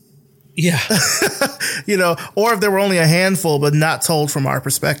movies? Yeah. You know, or if there were only a handful, but not told from our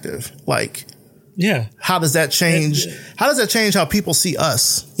perspective. Like, how does that change? How does that change how people see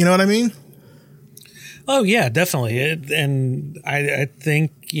us? You know what I mean? Oh yeah, definitely. And I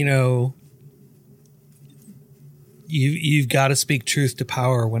think, you know, you've got to speak truth to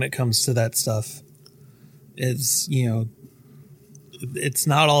power when it comes to that stuff. It's, you know, it's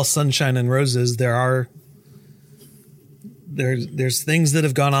not all sunshine and roses. There's things that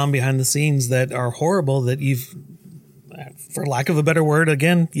have gone on behind the scenes that are horrible that you've, for lack of a better word,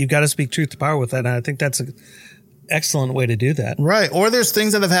 again, you've got to speak truth to power with that. And I think that's an excellent way to do that. Right. Or there's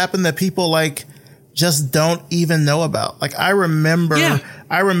things that have happened that people like just don't even know about. Like I remember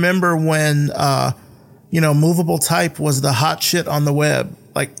when, you know, movable type was the hot shit on the web.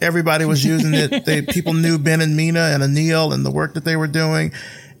 Like everybody was using it. People knew Ben and Mina and Anil and the work that they were doing.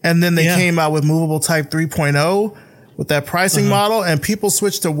 And then they came out with movable type 3.0 with that pricing model, and people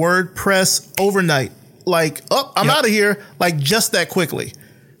switched to WordPress overnight. Like, oh, I'm out of here. Like just that quickly,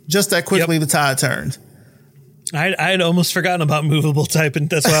 the tide turned. I had almost forgotten about movable type, and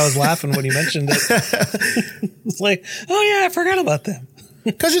that's why I was laughing when you mentioned it. It's like, oh yeah, I forgot about them.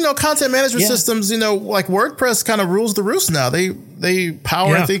 Because, you know, content management systems, you know, like WordPress kind of rules the roost now. They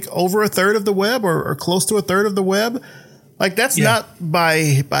power, I think, over a third of the web or close to a third of the web. Like that's not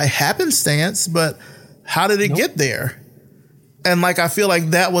by happenstance, but how did it get there? And like, I feel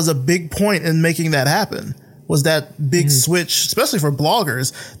like that was a big point in making that happen, was that big switch, especially for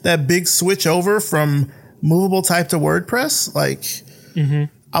bloggers, that big switch over from movable type to WordPress. Like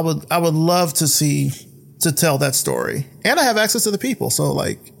I would love to tell that story, and I have access to the people. So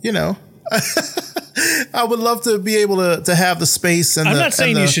like, you know, I would love to be able to have the space. And I'm not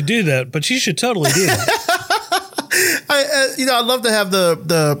saying you should do that, but you should totally do that. I'd love to have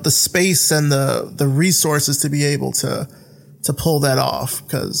the space and the resources to be able to pull that off,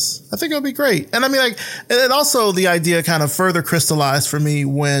 because I think it would be great. And I mean, like, and also the idea kind of further crystallized for me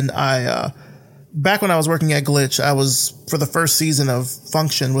when back when I was working at Glitch, I was, for the first season of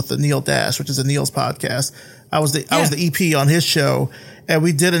Function with the Neil Dash, which is a Neil's podcast. I was the EP on his show, and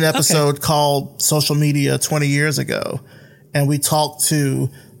we did an episode called Social Media 20 years ago. And we talked to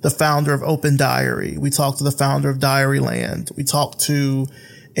the founder of Open Diary. We talked to the founder of Diaryland. We talked to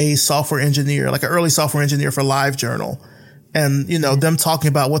a software engineer, like an early software engineer for LiveJournal. And, you know, them talking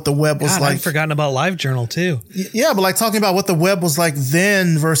about what the web was like. I'd forgotten about LiveJournal too. Yeah, but like talking about what the web was like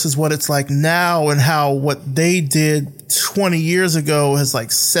then versus what it's like now, and how what they did 20 years ago has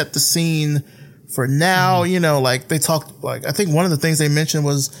like set the scene for now. You know, like they talked, like, I think one of the things they mentioned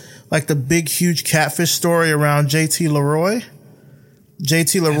was like the big, huge catfish story around JT Leroy.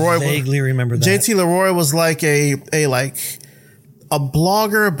 JT Leroy. I vaguely remember that. JT Leroy was like a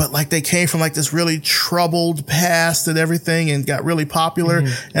blogger, but like they came from like this really troubled past and everything, and got really popular.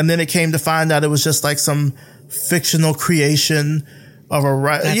 And then it came to find out it was just like some fictional creation of a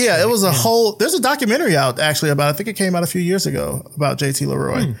right. It was a whole, there's a documentary out actually about, I think it came out a few years ago, about JT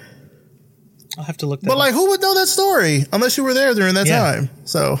Leroy. I'll have to look that But up. like, who would know that story unless you were there during that time?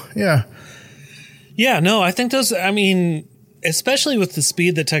 So, yeah. Yeah, no, I think those, I mean, especially with the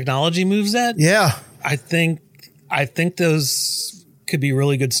speed that technology moves at. Yeah. I think those could be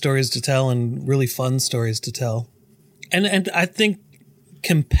really good stories to tell, and really fun stories to tell. And I think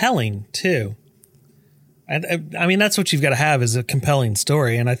compelling too. I mean, that's what you've got to have, is a compelling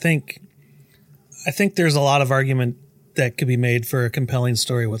story. And I think there's a lot of argument that could be made for a compelling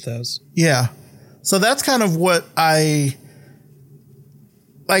story with those. Yeah. So that's kind of what I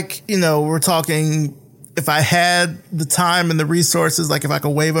like, you know, we're talking, if I had the time and the resources, like if I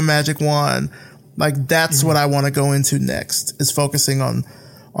could wave a magic wand, like that's what I want to go into next, is focusing on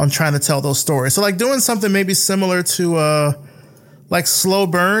trying to tell those stories. So like doing something maybe similar to, like Slow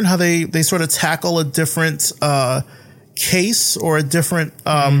Burn, how they sort of tackle a different, case or a different,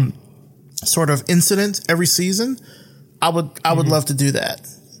 sort of incident every season. I would love to do that.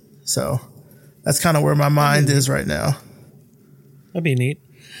 So that's kind of where my mind is right now. That'd be neat.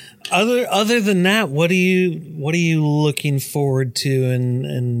 Other than that, what are you looking forward to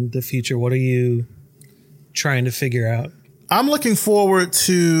in the future? What are you trying to figure out? I'm looking forward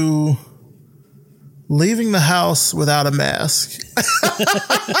to leaving the house without a mask.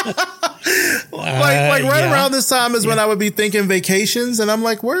 like right around this time is when I would be thinking vacations, and I'm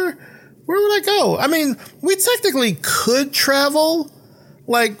like, where would I go? I mean, we technically could travel.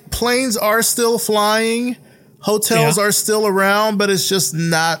 Like, planes are still flying. Hotels are still around, but it's just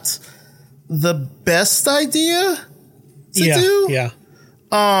not the best idea to do. Yeah.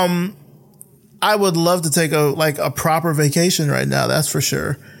 I would love to take a proper vacation right now. That's for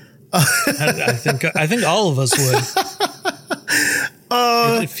sure. I think all of us would.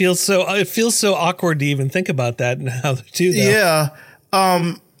 It feels so awkward to even think about that now too. Though. Yeah.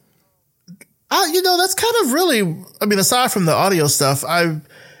 That's kind of really, I mean, aside from the audio stuff,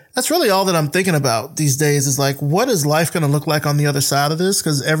 that's really all that I'm thinking about these days, is like, what is life going to look like on the other side of this?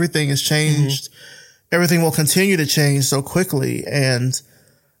 Because everything has changed. Everything will continue to change so quickly. And,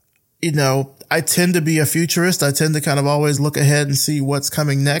 you know, I tend to be a futurist. I tend to kind of always look ahead and see what's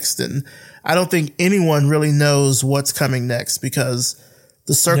coming next. And I don't think anyone really knows what's coming next, because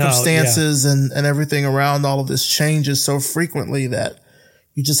the circumstances and everything around all of this changes so frequently that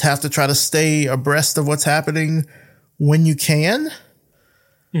you just have to try to stay abreast of what's happening when you can.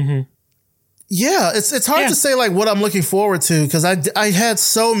 Yeah, it's hard to say like what I'm looking forward to, because I had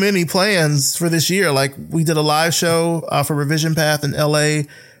so many plans for this year. Like, we did a live show for Revision Path in LA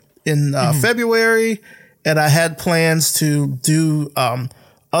in February, and I had plans to do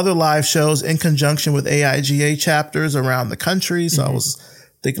other live shows in conjunction with AIGA chapters around the country. So I was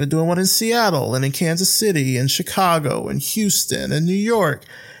thinking of doing one in Seattle and in Kansas City and Chicago and Houston and New York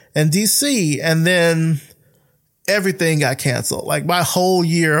and DC. And then everything got canceled. Like, my whole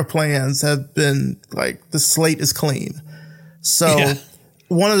year of plans have been like, the slate is clean. So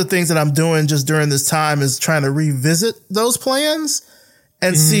one of the things that I'm doing just during this time is trying to revisit those plans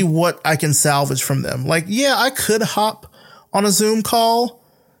and see what I can salvage from them. Like, yeah, I could hop on a Zoom call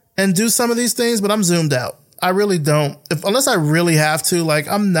and do some of these things, but I'm zoomed out. I really don't. Unless I really have to, like,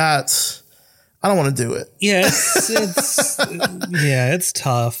 I'm not I don't want to do it. Yeah, it's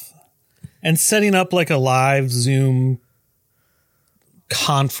tough. And setting up like a live Zoom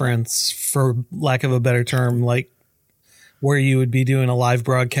conference, for lack of a better term, like where you would be doing a live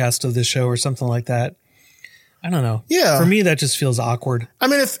broadcast of the show or something like that. I don't know. Yeah. For me, that just feels awkward. I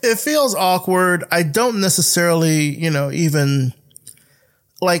mean, if it feels awkward, I don't necessarily, even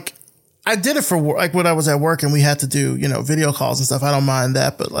like I did it for like when I was at work and we had to do, video calls and stuff. I don't mind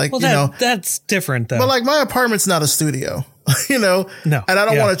that, but like, that's different though. But like my apartment's not a studio, No. And I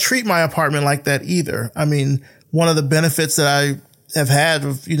don't want to treat my apartment like that either. I mean, one of the benefits that I have had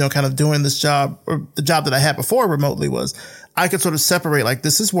of, kind of doing this job, or the job that I had before remotely, was I could sort of separate, like,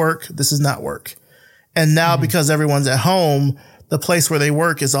 this is work, this is not work. And now because everyone's at home, the place where they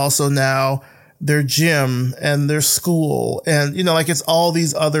work is also now their gym and their school. And, like it's all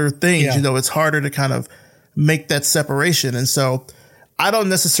these other things, it's harder to kind of make that separation. And so I don't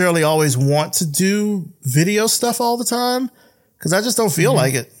necessarily always want to do video stuff all the time because I just don't feel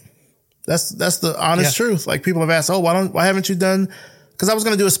like it. That's the honest truth. Like people have asked, why haven't you done? Because I was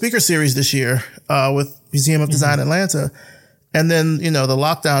going to do a speaker series this year with Museum of Design Atlanta. And then, the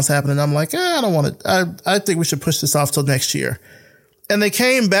lockdowns happened and I'm like, I don't want to, I think we should push this off till next year. And they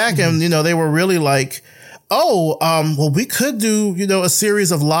came back and, they were really like, well, we could do, a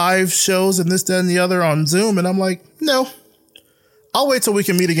series of live shows and this, that, and the other on Zoom. And I'm like, no, I'll wait till we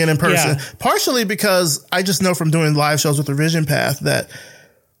can meet again in person. Yeah. Partially because I just know from doing live shows with Revision Path that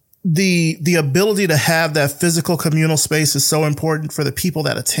the ability to have that physical communal space is so important for the people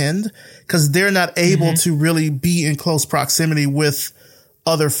that attend because they're not able to really be in close proximity with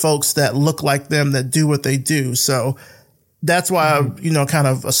other folks that look like them, that do what they do. So that's why I'm, kind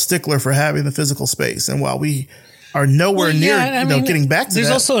of a stickler for having the physical space. And while we are nowhere near, getting back to there's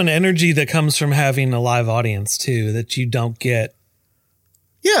that, also an energy that comes from having a live audience too, that you don't get.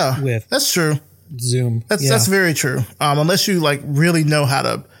 Yeah, with that's true. Zoom. That's very true. Unless you like really know how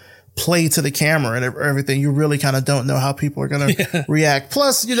to play to the camera and everything, you really kind of don't know how people are going to react.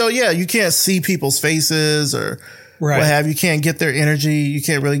 Plus, you can't see people's faces or what have you. Can't get their energy. You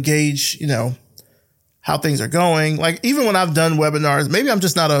can't really gauge, how things are going. Like even when I've done webinars, maybe I'm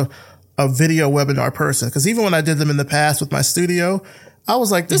just not a video webinar person. Cause even when I did them in the past with my studio, I was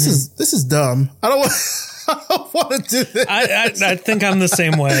like, this is dumb. I don't want to do this. I think I'm the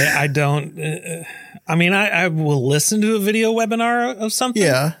same way. I don't, I will listen to a video webinar of something.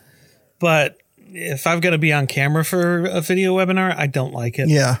 Yeah. But if I've got to be on camera for a video webinar, I don't like it.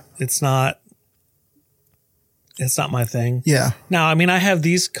 Yeah. It's not my thing. Yeah. Now, I have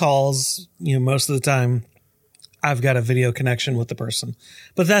these calls, most of the time I've got a video connection with the person,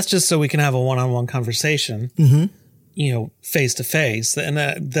 but that's just so we can have a one-on-one conversation, face to face. And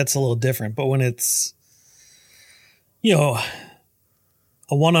that's a little different. But when it's, a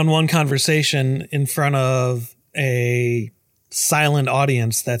one-on-one conversation in front of a silent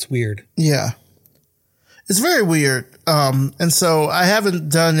audience, that's weird. Yeah. It's very weird. And so I haven't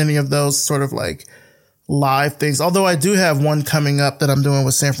done any of those sort of like live things, although I do have one coming up that I'm doing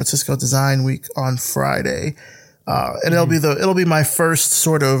with San Francisco Design Week on Friday. And it'll be my first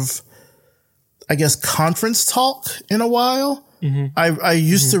sort of, I guess, conference talk in a while. I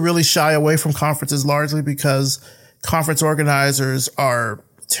used to really shy away from conferences largely because conference organizers are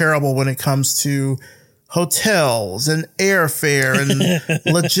terrible when it comes to hotels and airfare and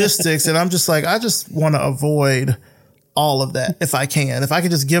logistics. And I'm just like, I just want to avoid all of that if I can. If I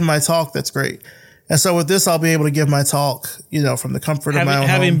can just give my talk, that's great. And so with this, I'll be able to give my talk, from the comfort of my own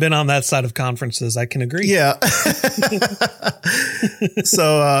having home. been on that side of conferences, I can agree. Yeah.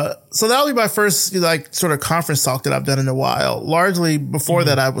 So that'll be my first, sort of conference talk that I've done in a while. Largely before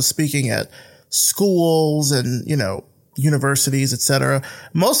that, I was speaking at schools and, universities, etc.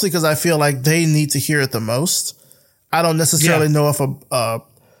 Mostly because I feel like they need to hear it the most. I don't necessarily know if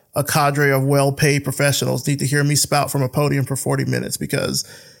a cadre of well-paid professionals need to hear me spout from a podium for 40 minutes because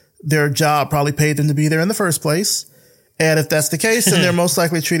their job probably paid them to be there in the first place. And if that's the case, then they're most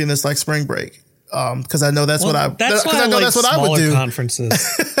likely treating this like spring break. Cause I know that's what I would do. Conferences.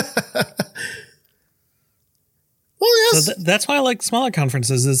 Well, yes. So that's why I like smaller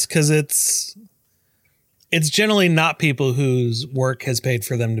conferences is cause it's generally not people whose work has paid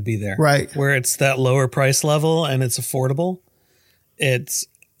for them to be there. Right. Where it's that lower price level and it's affordable. It's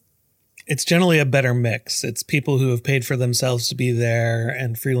generally a better mix. It's people who have paid for themselves to be there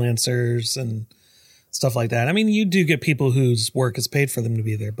and freelancers and stuff like that. You do get people whose work is paid for them to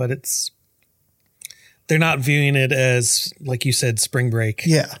be there, but they're not viewing it as, like you said, spring break.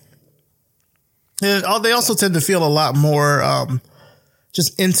 Yeah. And they also tend to feel a lot more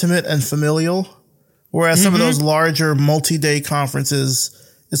just intimate and familial. Whereas some of those larger multi-day conferences,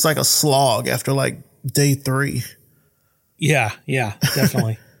 it's like a slog after like day 3. Yeah,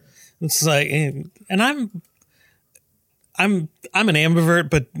 definitely. It's like, and I'm an ambivert,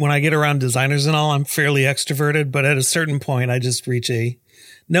 but when I get around designers and all, I'm fairly extroverted. But at a certain point, I just reach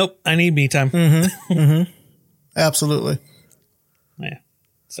nope, I need me time. Mm-hmm. Mm-hmm. Absolutely. Yeah.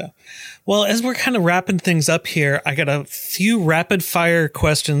 So, well, as we're kind of wrapping things up here, I got a few rapid fire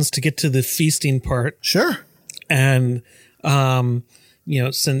questions to get to the feasting part. Sure. And,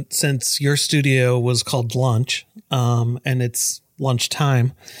 since your studio was called Lunch, and it's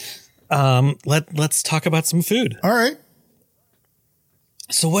lunchtime, let's talk about some food. All right.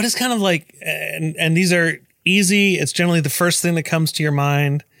 So what is kind of like, and these are easy. It's generally the first thing that comes to your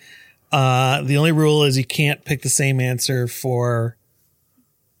mind. The only rule is you can't pick the same answer for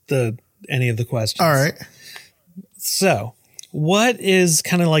any of the questions. All right. So what is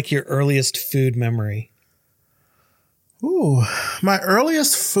kind of like your earliest food memory? Ooh, my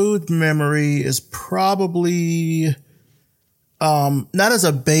earliest food memory is probably, not as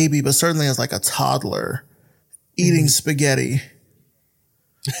a baby, but certainly as like a toddler eating spaghetti.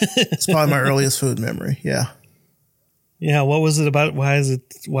 It's probably my earliest food memory. Yeah. Yeah. What was it about? Why is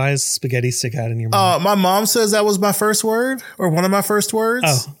spaghetti stick out in your mind? My mom says that was my first word or one of my first words.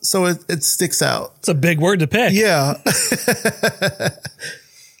 Oh. So it sticks out. It's a big word to pick. Yeah.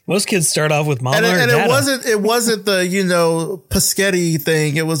 Most kids start off with mama and or dada. it wasn't the, Paschetti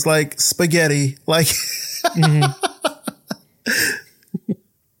thing. It was like spaghetti. Like,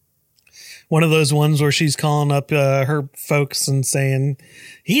 one of those ones where she's calling up her folks and saying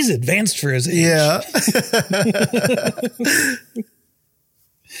he's advanced for his age. yeah.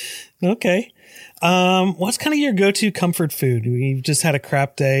 Okay. What's kind of your go-to comfort food? You've just had a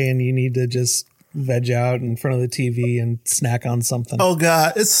crap day and you need to just veg out in front of the TV and snack on something. Oh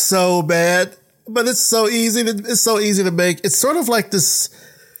God, it's so bad, but it's so easy to make. It's sort of like this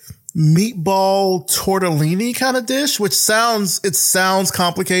meatball tortellini kind of dish, which sounds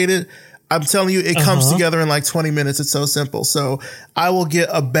complicated. I'm telling you, it comes together in like 20 minutes. It's so simple. So I will get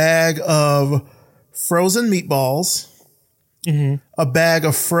a bag of frozen meatballs, a bag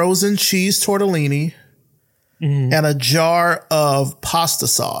of frozen cheese tortellini, and a jar of pasta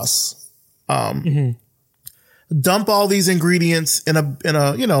sauce. Dump all these ingredients in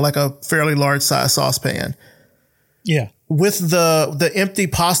a like a fairly large size saucepan. Yeah. With the empty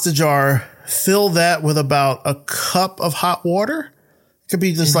pasta jar, fill that with about a cup of hot water. Could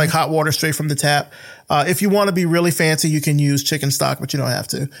be just like hot water straight from the tap. If you want to be really fancy, you can use chicken stock, but you don't have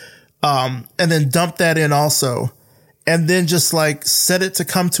to. And then dump that in also. And then just like set it to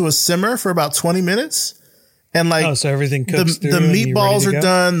come to a simmer for about 20 minutes. And like, so everything cooks the through and you're meatballs ready to are go?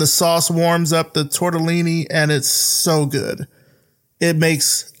 done. The sauce warms up the tortellini and it's so good. It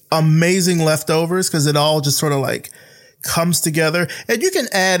makes amazing leftovers because it all just sort of like comes together. And you can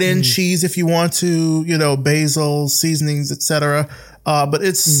add in cheese if you want to, basil, seasonings, etc. But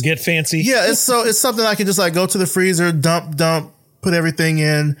it's get fancy. Yeah, it's something I can just like go to the freezer, dump, put everything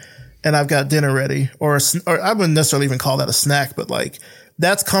in, and I've got dinner ready. Or I wouldn't necessarily even call that a snack, but like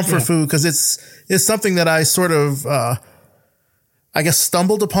that's comfort food because it's something that I sort of I guess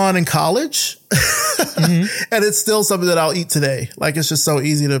stumbled upon in college, and it's still something that I'll eat today. Like it's just so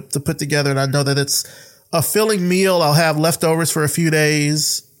easy to put together, and I know that it's a filling meal. I'll have leftovers for a few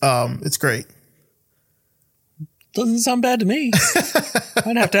days. It's great. Doesn't sound bad to me.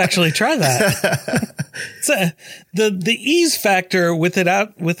 I'd have to actually try that. The ease factor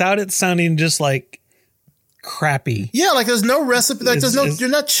without it sounding just like crappy. Yeah, like there's no recipe. Like you're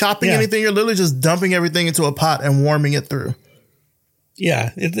not chopping anything. You're literally just dumping everything into a pot and warming it through.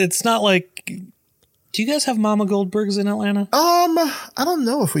 Yeah, it's not like. Do you guys have Mama Goldberg's in Atlanta? I don't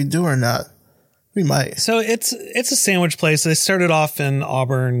know if we do or not. We might. So it's a sandwich place. They started off in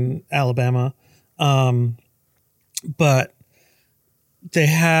Auburn, Alabama. But they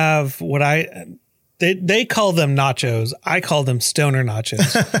have they call them nachos. I call them stoner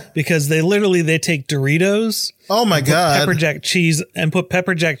nachos because they take Doritos. Oh my God. Pepper jack cheese and put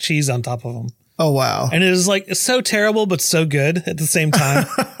pepper jack cheese on top of them. Oh, wow. And it is like so terrible, but so good at the same time.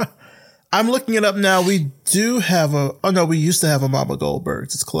 I'm looking it up now. We do have we used to have a Mama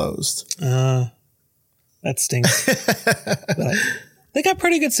Goldberg's. It's closed. That stinks. But they got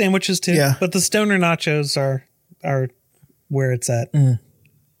pretty good sandwiches too. Yeah. But the stoner nachos are where it's at.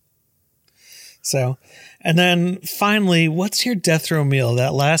 So, and then finally, what's your death row meal?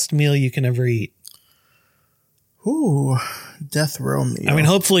 That last meal you can ever eat? Ooh, death row meal. I mean,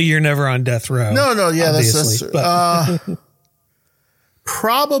 hopefully you're never on death row. No, yeah, that's true. But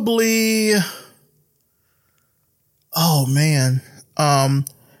probably. Oh man, and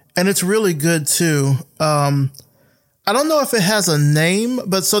it's really good too. I I don't know if it has a name,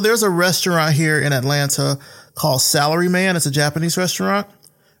 but so there's a restaurant here in Atlanta called Salaryman. It's a Japanese restaurant.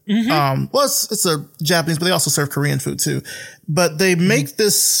 Mm-hmm. Well, it's a Japanese, but they also serve Korean food too. But they make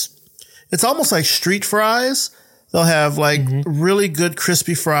this, it's almost like street fries. They'll have like really good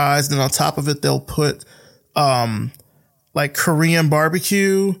crispy fries. And then on top of it, they'll put, like Korean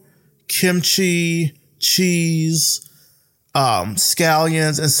barbecue, kimchi, cheese,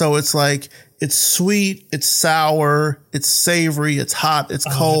 scallions. And so it's like, it's sweet, it's sour, it's savory, it's hot, it's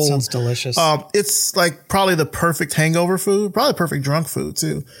cold. That sounds delicious. It's like probably the perfect hangover food, probably perfect drunk food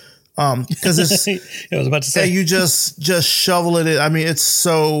too. Cause it's, I was about to say, you just shovel it in. I mean, it's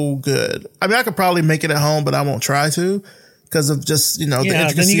so good. I mean, I could probably make it at home, but I won't try to because of just, the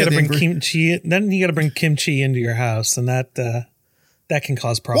intricacy. Then you got to bring kimchi. Then you got to bring kimchi into your house, and that can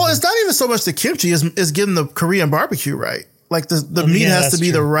cause problems. Well, it's not even so much the kimchi is getting the Korean barbecue right. Like the meat has to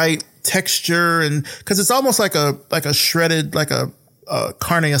be the right texture, and because it's almost like a shredded, like a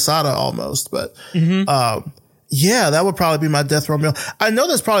carne asada almost. But yeah, that would probably be my death row meal. I know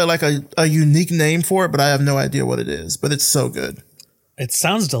there's probably like a unique name for it, but I have no idea what it is. But it's so good. It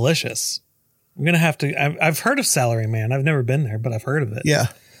sounds delicious. I'm gonna have to. I've heard of Salaryman. I've never been there, but I've heard of it. Yeah.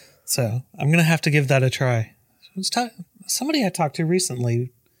 So I'm gonna have to give that a try. Somebody I talked to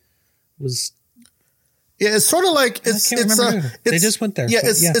recently was. Yeah, it's sort of like they just went there. Yeah,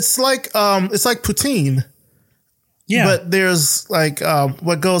 it's like poutine. Yeah, but there's like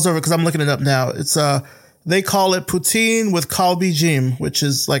what goes over, because I'm looking it up now. It's they call it poutine with kalbijim, which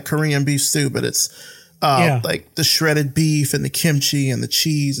is like Korean beef stew, but it's like the shredded beef and the kimchi and the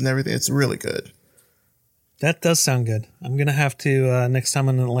cheese and everything. It's really good. That does sound good. I'm gonna have to next time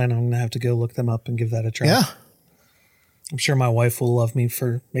I'm in Atlanta. I'm gonna have to go look them up and give that a try. Yeah. I'm sure my wife will love me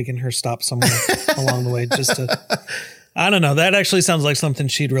for making her stop somewhere along the way just to, I don't know. That actually sounds like something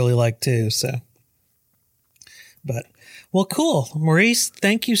she'd really like too. So, but well, cool. Maurice,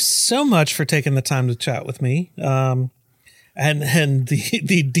 thank you so much for taking the time to chat with me. And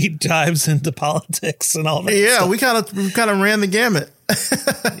the deep dives into politics and all that. Yeah, stuff. we kind of ran the gamut.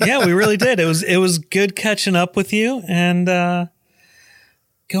 Yeah, we really did. It was good catching up with you, and go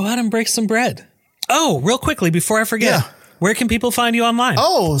out and break some bread. Oh, real quickly before I forget. Yeah. Where can people find you online?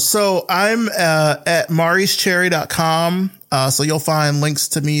 Oh, so I'm at mauricecherry.com. So you'll find links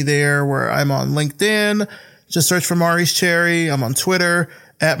to me there, where I'm on LinkedIn. Just search for Maurice Cherry. I'm on Twitter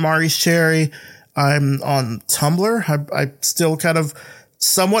at Maurice Cherry. I'm on Tumblr. I still kind of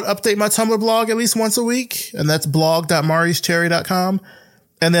somewhat update my Tumblr blog at least once a week, and that's blog.mauricecherry.com.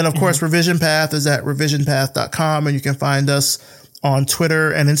 And then, of course, Revision Path is at revisionpath.com, and you can find us on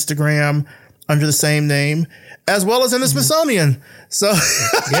Twitter and Instagram under the same name, as well as in the Smithsonian. So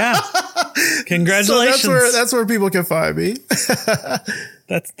yeah, congratulations. So that's where people can find me.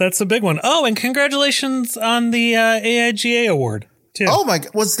 That's a big one. Oh, and congratulations on the AIGA award too. Oh my,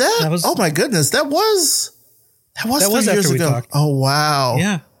 was that? Oh my goodness, that was 3 years ago. Talked. Oh wow.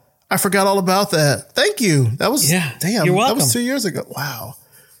 Yeah, I forgot all about that. Thank you. That was damn. You're welcome. That was 2 years ago.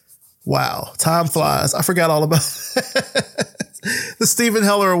 Wow. Time flies. I forgot all about the Stephen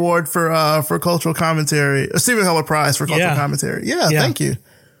Heller Award for cultural commentary. Stephen Heller Prize for cultural commentary. Yeah. Thank you.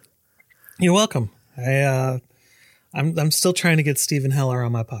 You're welcome. I'm still trying to get Stephen Heller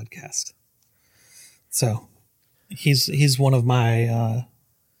on my podcast. So he's one of my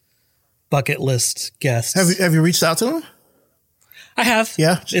bucket list guests. Have you reached out to him? I have.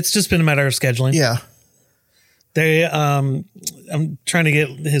 Yeah. It's just been a matter of scheduling. Yeah. I'm trying to get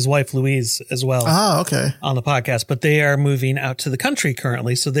his wife Louise as well. Oh, okay. On the podcast, but they are moving out to the country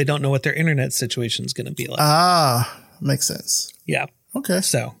currently, so they don't know what their internet situation is going to be like. Makes sense. Yeah. Okay.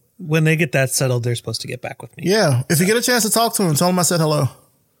 So when they get that settled, they're supposed to get back with me. Yeah. If you get a chance to talk to him, tell him I said hello.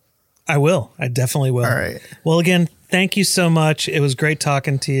 I will. I definitely will. All right. Well, again, thank you so much. It was great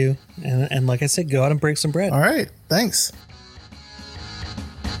talking to you. And like I said, go out and break some bread. All right. Thanks.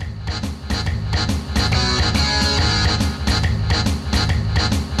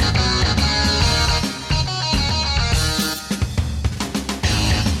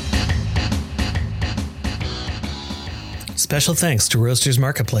 Special thanks to Roasters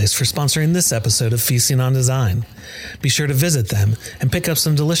Marketplace for sponsoring this episode of Feasting on Design. Be sure to visit them and pick up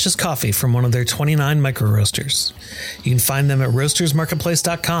some delicious coffee from one of their 29 micro roasters. You can find them at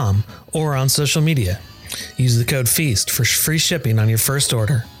roastersmarketplace.com or on social media. Use the code FEAST for free shipping on your first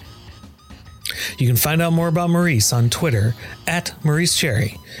order. You can find out more about Maurice on Twitter at Maurice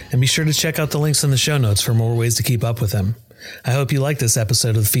Cherry, and be sure to check out the links in the show notes for more ways to keep up with him. I hope you like this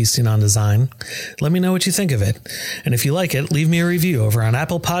episode of Feasting on Design. Let me know what you think of it. And if you like it, leave me a review over on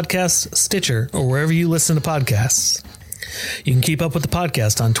Apple Podcasts, Stitcher, or wherever you listen to podcasts. You can keep up with the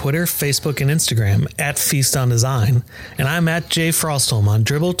podcast on Twitter, Facebook, and Instagram at Feast on Design, and I'm at Jay Frostholm on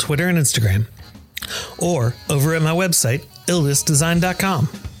Dribbble, Twitter, and Instagram, or over at my website,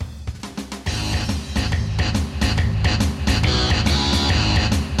 ildisdesign.com.